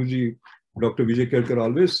my Guruji, Dr. Vijay Kelkar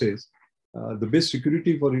always says, the best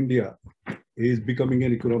security for India is becoming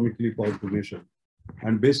an economically powerful nation.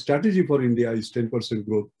 And best strategy for India is 10%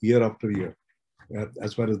 growth year after year,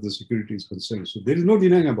 as far as the security is concerned. So there is no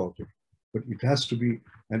denying about it, but it has to be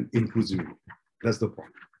an inclusive. That's the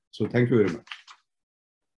point. So thank you very much.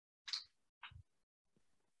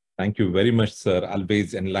 Thank you very much, sir.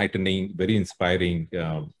 Always enlightening, very inspiring.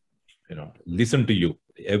 Listen to you.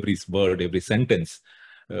 Every word, every sentence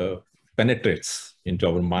penetrates into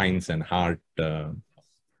our minds and heart.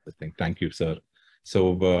 Thank you, sir.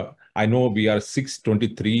 So I know we are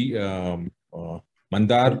 6:23.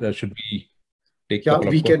 Mandar, should we take? Yeah,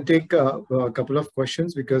 we can take a couple of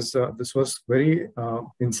questions, because this was very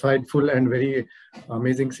insightful and very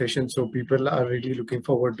amazing session. So people are really looking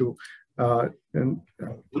forward to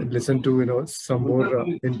listen to some more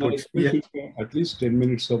inputs. Yeah. At least 10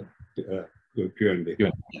 minutes of Q&A.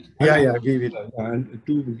 Yeah, we will. And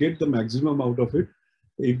to get the maximum out of it,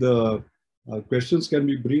 if the questions can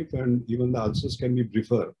be brief and even the answers can be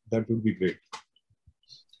briefer, that would be great.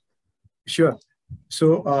 Sure.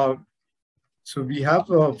 So we have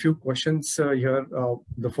a few questions here.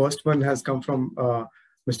 The first one has come from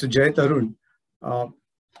Mr. Jay Tarun.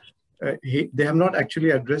 They have not actually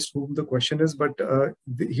addressed whom the question is, but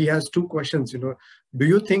he has two questions. Do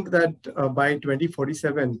you think that by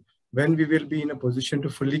 2047, when we will be in a position to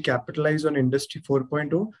fully capitalize on Industry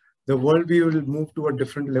 4.0, the world we will move to a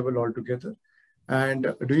different level altogether.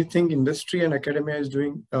 And do you think industry and academia is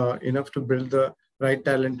doing enough to build the right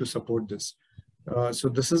talent to support this? So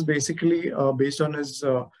this is basically based on his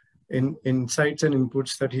insights and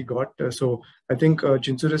inputs that he got. So I think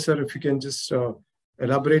Chinsure sir, if you can just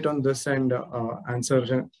elaborate on this and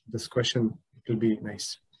answer this question, it will be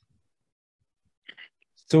nice.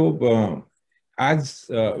 So as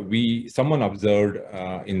someone observed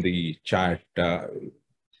in the chat,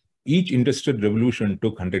 each industrial revolution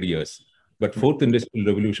took 100 years, but fourth industrial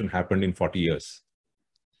revolution happened in 40 years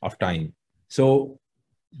of time. So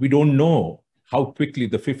we don't know how quickly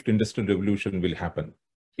the fifth industrial revolution will happen.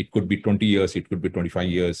 It could be 20 years, it could be 25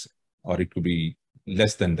 years, or it could be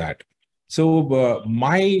less than that. So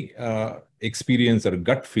my experience or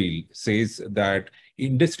gut feel says that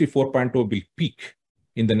Industry 4.0 will peak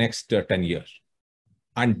in the next 10 years.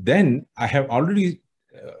 And then I have already,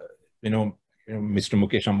 Mr.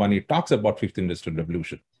 Mukesh Ambani talks about fifth industrial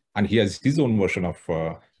revolution, and he has his own version of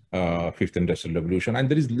fifth industrial revolution. And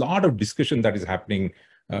there is a lot of discussion that is happening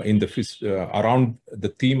in the around the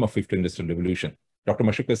theme of fifth industrial revolution. Dr.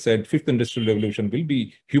 Mashirkar said fifth industrial revolution will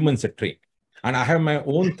be human-centric. And I have my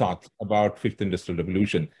own thoughts about fifth industrial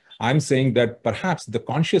revolution. I'm saying that perhaps the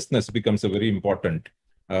consciousness becomes a very important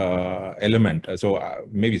element. So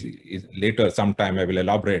maybe later sometime I will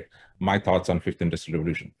elaborate my thoughts on fifth industrial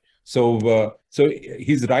revolution. So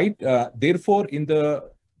he's right. Therefore, in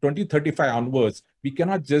the 2035 onwards, we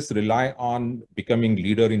cannot just rely on becoming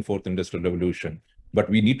leader in fourth industrial revolution, but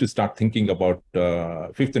we need to start thinking about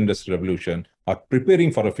fifth industrial revolution or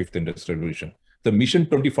preparing for a fifth industrial revolution. The Mission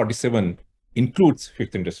 2047 includes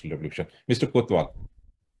fifth industrial revolution. Mr. Kotwal.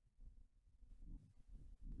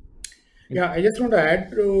 Yeah, I just want to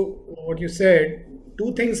add to what you said.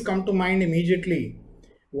 Two things come to mind immediately.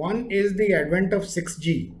 One is the advent of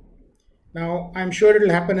 6G. Now, I'm sure it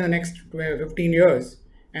will happen in the next 15 years,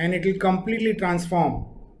 and it will completely transform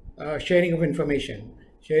sharing of information,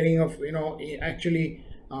 sharing of, actually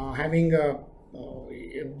having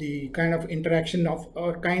the kind of interaction of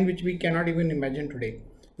a kind which we cannot even imagine today.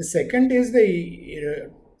 The second is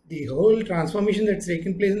the whole transformation that's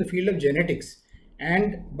taken place in the field of genetics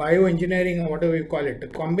and bioengineering, or whatever you call it, the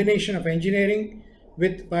combination of engineering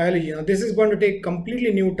with biology. This is going to take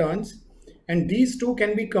completely new turns, and these two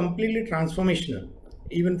can be completely transformational,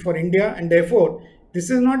 even for India. And therefore,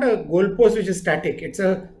 this is not a goalpost which is static. It's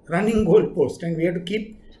a running goalpost, and we have to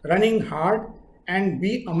keep running hard and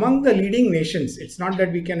be among the leading nations. It's not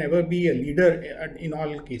that we can ever be a leader in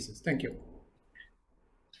all cases. Thank you.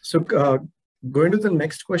 So going to the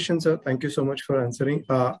next question, sir, thank you so much for answering.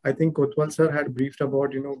 I think Kotwal sir had briefed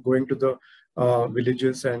about, going to the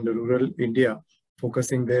villages and rural India,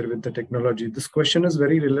 focusing there with the technology. This question is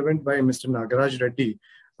very relevant by Mr. Nagaraj Reddy,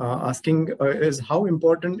 asking is how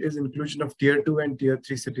important is inclusion of tier 2 and tier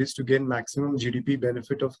 3 cities to gain maximum GDP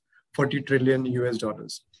benefit of $40 trillion US.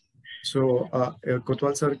 So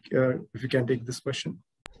Kotwal sir, if you can take this question.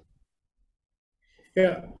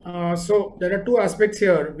 Yeah, so there are two aspects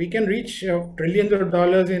here. We can reach trillions of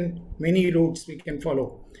dollars in many routes we can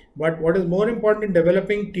follow. But what is more important in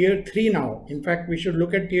developing tier 3 now, in fact, we should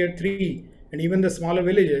look at tier 3 and even the smaller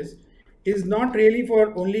villages, is not really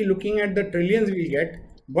for only looking at the trillions we get,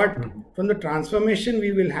 but from the transformation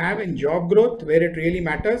we will have in job growth, where it really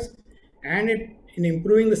matters, and in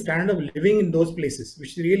improving the standard of living in those places,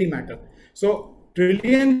 which really matter. So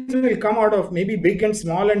trillions will come out of maybe big and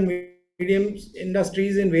small and medium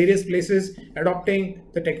industries in various places adopting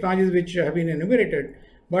the technologies which have been enumerated,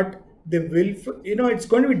 but they will, it's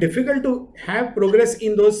going to be difficult to have progress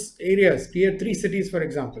in those areas, tier 3 cities, for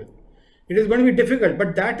example. It is going to be difficult,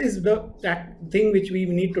 but that is that thing which we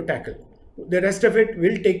need to tackle. The rest of it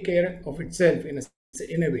will take care of itself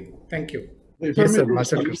in a way. Thank you. Yes,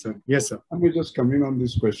 sir. Yes, sir. I may just come in on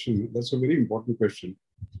this question. That's a very important question.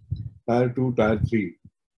 Tier 2, tier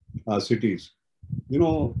 3 cities.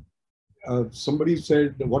 Somebody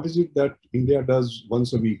said, what is it that India does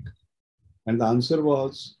once a week? And the answer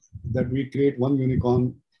was that we create one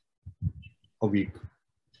unicorn a week.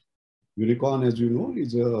 Unicorn, as you know,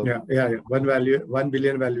 is a 1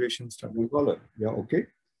 billion valuation stock. Yeah, okay.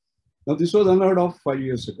 Now this was unheard of 5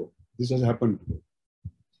 years ago. This has happened today.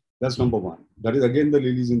 That's number one. That is again the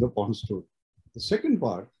lilies in the pond story. The second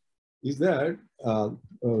part is that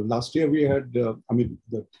last year we had,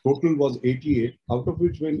 the total was 88, out of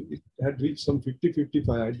which when it had reached some 50,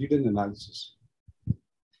 55, I did an analysis.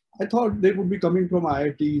 I thought they would be coming from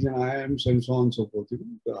IITs and IIMs and so on and so forth,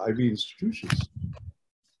 the IB institutions.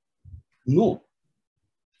 No.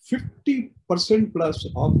 50% plus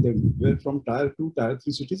of them were from tier 2, tier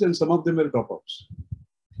 3 cities, and some of them were dropouts.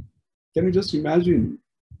 Can you just imagine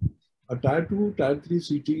a tier 2, tier 3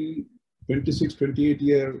 city, 26,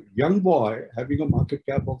 28-year young boy having a market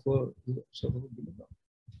cap of sort of $1 billion?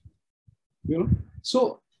 You know,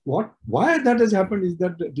 so why that has happened is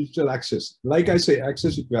that digital access, like I say,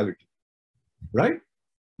 access equality, right?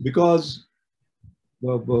 Because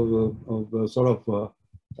the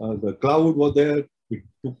cloud was there, it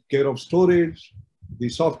took care of storage, the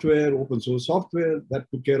software, open source software, that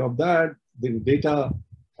took care of that, then data,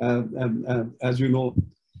 and as you know,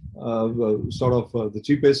 the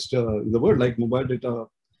cheapest in the world, like mobile data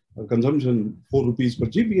consumption, 4 rupees per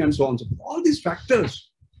GB and so on. So all these factors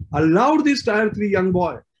allowed this tier 3 young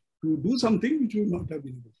boy to do something which would not have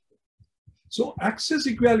been able to do. So access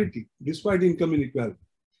equality, despite income inequality,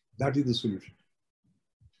 that is the solution.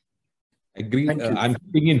 Agree. I'm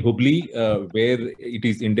sitting in Hubli, where it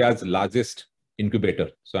is India's largest incubator.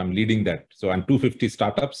 So I'm leading that. So I'm 250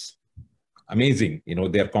 startups. Amazing. You know,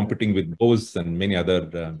 they are competing with Bose and many other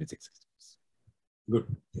music systems. Good.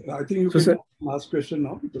 I think you can ask question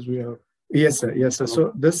now because we are. Yes, sir. Yes, sir.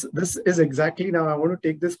 So this is exactly, now I want to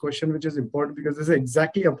take this question, which is important because this is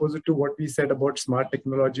exactly opposite to what we said about smart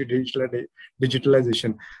technology,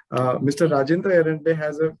 digitalization. Mr. Rajendra Erande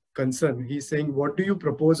has a concern. He's saying, what do you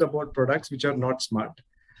propose about products which are not smart?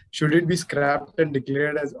 Should it be scrapped and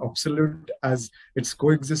declared as obsolete, as its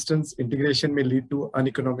coexistence integration may lead to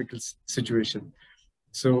uneconomical situation?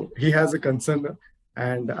 So he has a concern,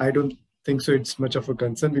 and I don't think so it's much of a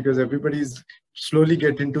concern because everybody's slowly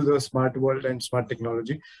get into the smart world and smart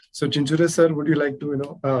technology. So Chinchure sir, would you like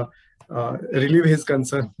to relieve his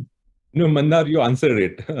concern? No, Mandar, you answered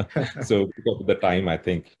it. So because of the time, I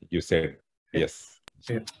think you said yes.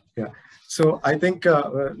 Yeah. So I think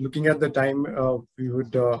looking at the time, we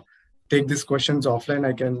would take these questions offline.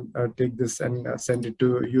 I can take this and send it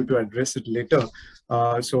to you to address it later.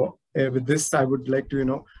 With this, I would like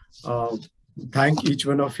to thank each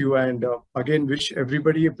one of you, and again wish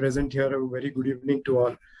everybody present here a very good evening to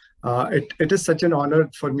all. It is such an honor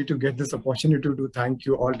for me to get this opportunity to thank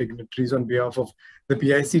you all dignitaries on behalf of the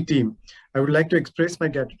PIC team. I would like to express my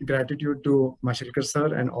gratitude to Mashelkar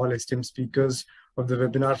sir and all esteemed speakers of the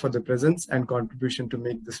webinar for the presence and contribution to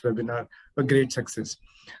make this webinar a great success.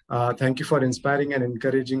 Thank you for inspiring and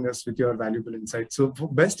encouraging us with your valuable insights. So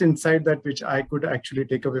best insight that which I could actually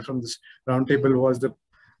take away from this roundtable was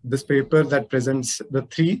this paper that presents the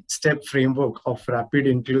 3-step framework of rapid,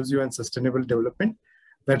 inclusive, and sustainable development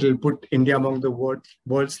that will put India among the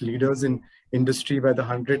world's leaders in industry by the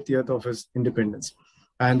 100th year of its independence.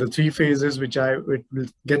 And the 3 phases which it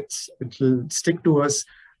will stick to us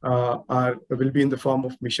will be in the form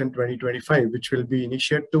of Mission 2025, which will be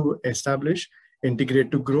initiate to establish, integrate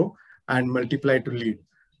to grow, and multiply to lead.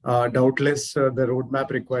 Doubtless, the roadmap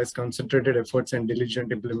requires concentrated efforts and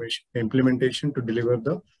diligent implementation to deliver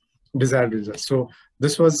the desired results. So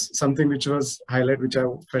this was something which was highlighted, which I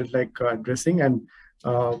felt like addressing. And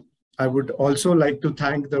I would also like to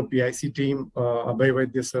thank the PIC team, Abhay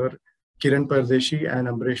Vaidya sir, Kiran Pardeshi, and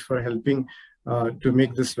Amresh for helping to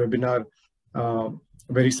make this webinar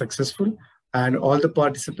very successful. And all the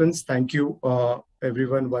participants, thank you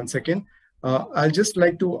everyone once again. I'll just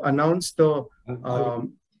like to announce the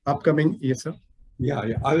upcoming, yes, sir.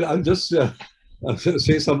 Yeah. I'll just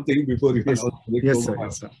say something before you announce. Yes, sir.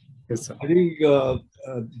 Yes, sir. I think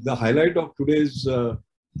the highlight of today's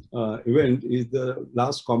event is the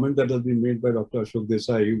last comment that has been made by Dr. Ashok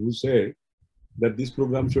Desai, who said that this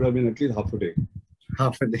program should have been at least half a day.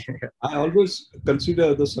 Half a day. I always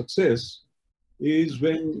consider the success is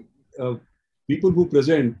when people who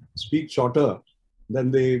present speak shorter than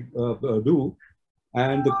they do,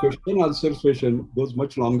 and the question-answer session goes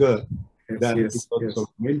much longer than it was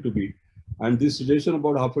meant to be. And this suggestion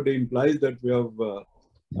about half a day implies that we have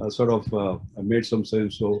made some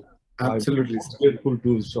sense. So absolutely I'm grateful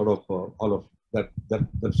to sort of all of that.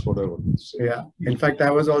 That's what I wanted to say. Yeah. In fact, I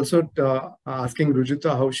was also asking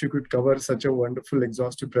Rujita how she could cover such a wonderful,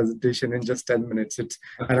 exhaustive presentation in just 10 minutes.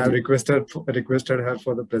 And I requested her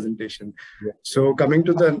for the presentation. Yeah. So coming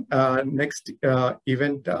to the next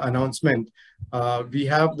event announcement, we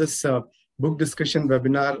have this book discussion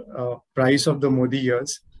webinar, Price of the Modi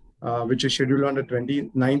Years, which is scheduled on the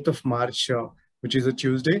 29th of March, which is a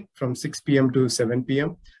Tuesday from 6 p.m. to 7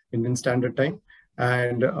 p.m. Indian Standard Time.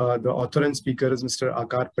 And the author and speaker is Mr.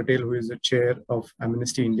 Akar Patel, who is the chair of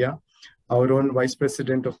Amnesty India. Our own Vice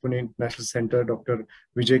President of Pune International Center, Dr.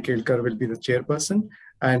 Vijay Kelkar, will be the chairperson.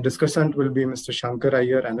 And discussant will be Mr. Shankar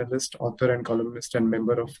Iyer, analyst, author, and columnist, and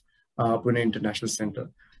member of Pune International Center.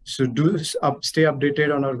 So stay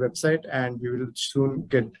updated on our website, and we will soon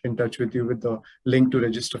get in touch with you with the link to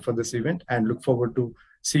register for this event, and look forward to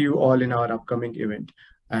see you all in our upcoming event.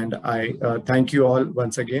 And I thank you all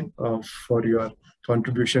once again for your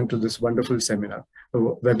contribution to this wonderful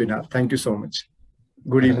webinar. Thank you so much.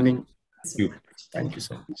 Good evening. Thank you. Thank you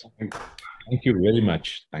so much. Thank you very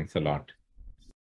much. Thanks a lot.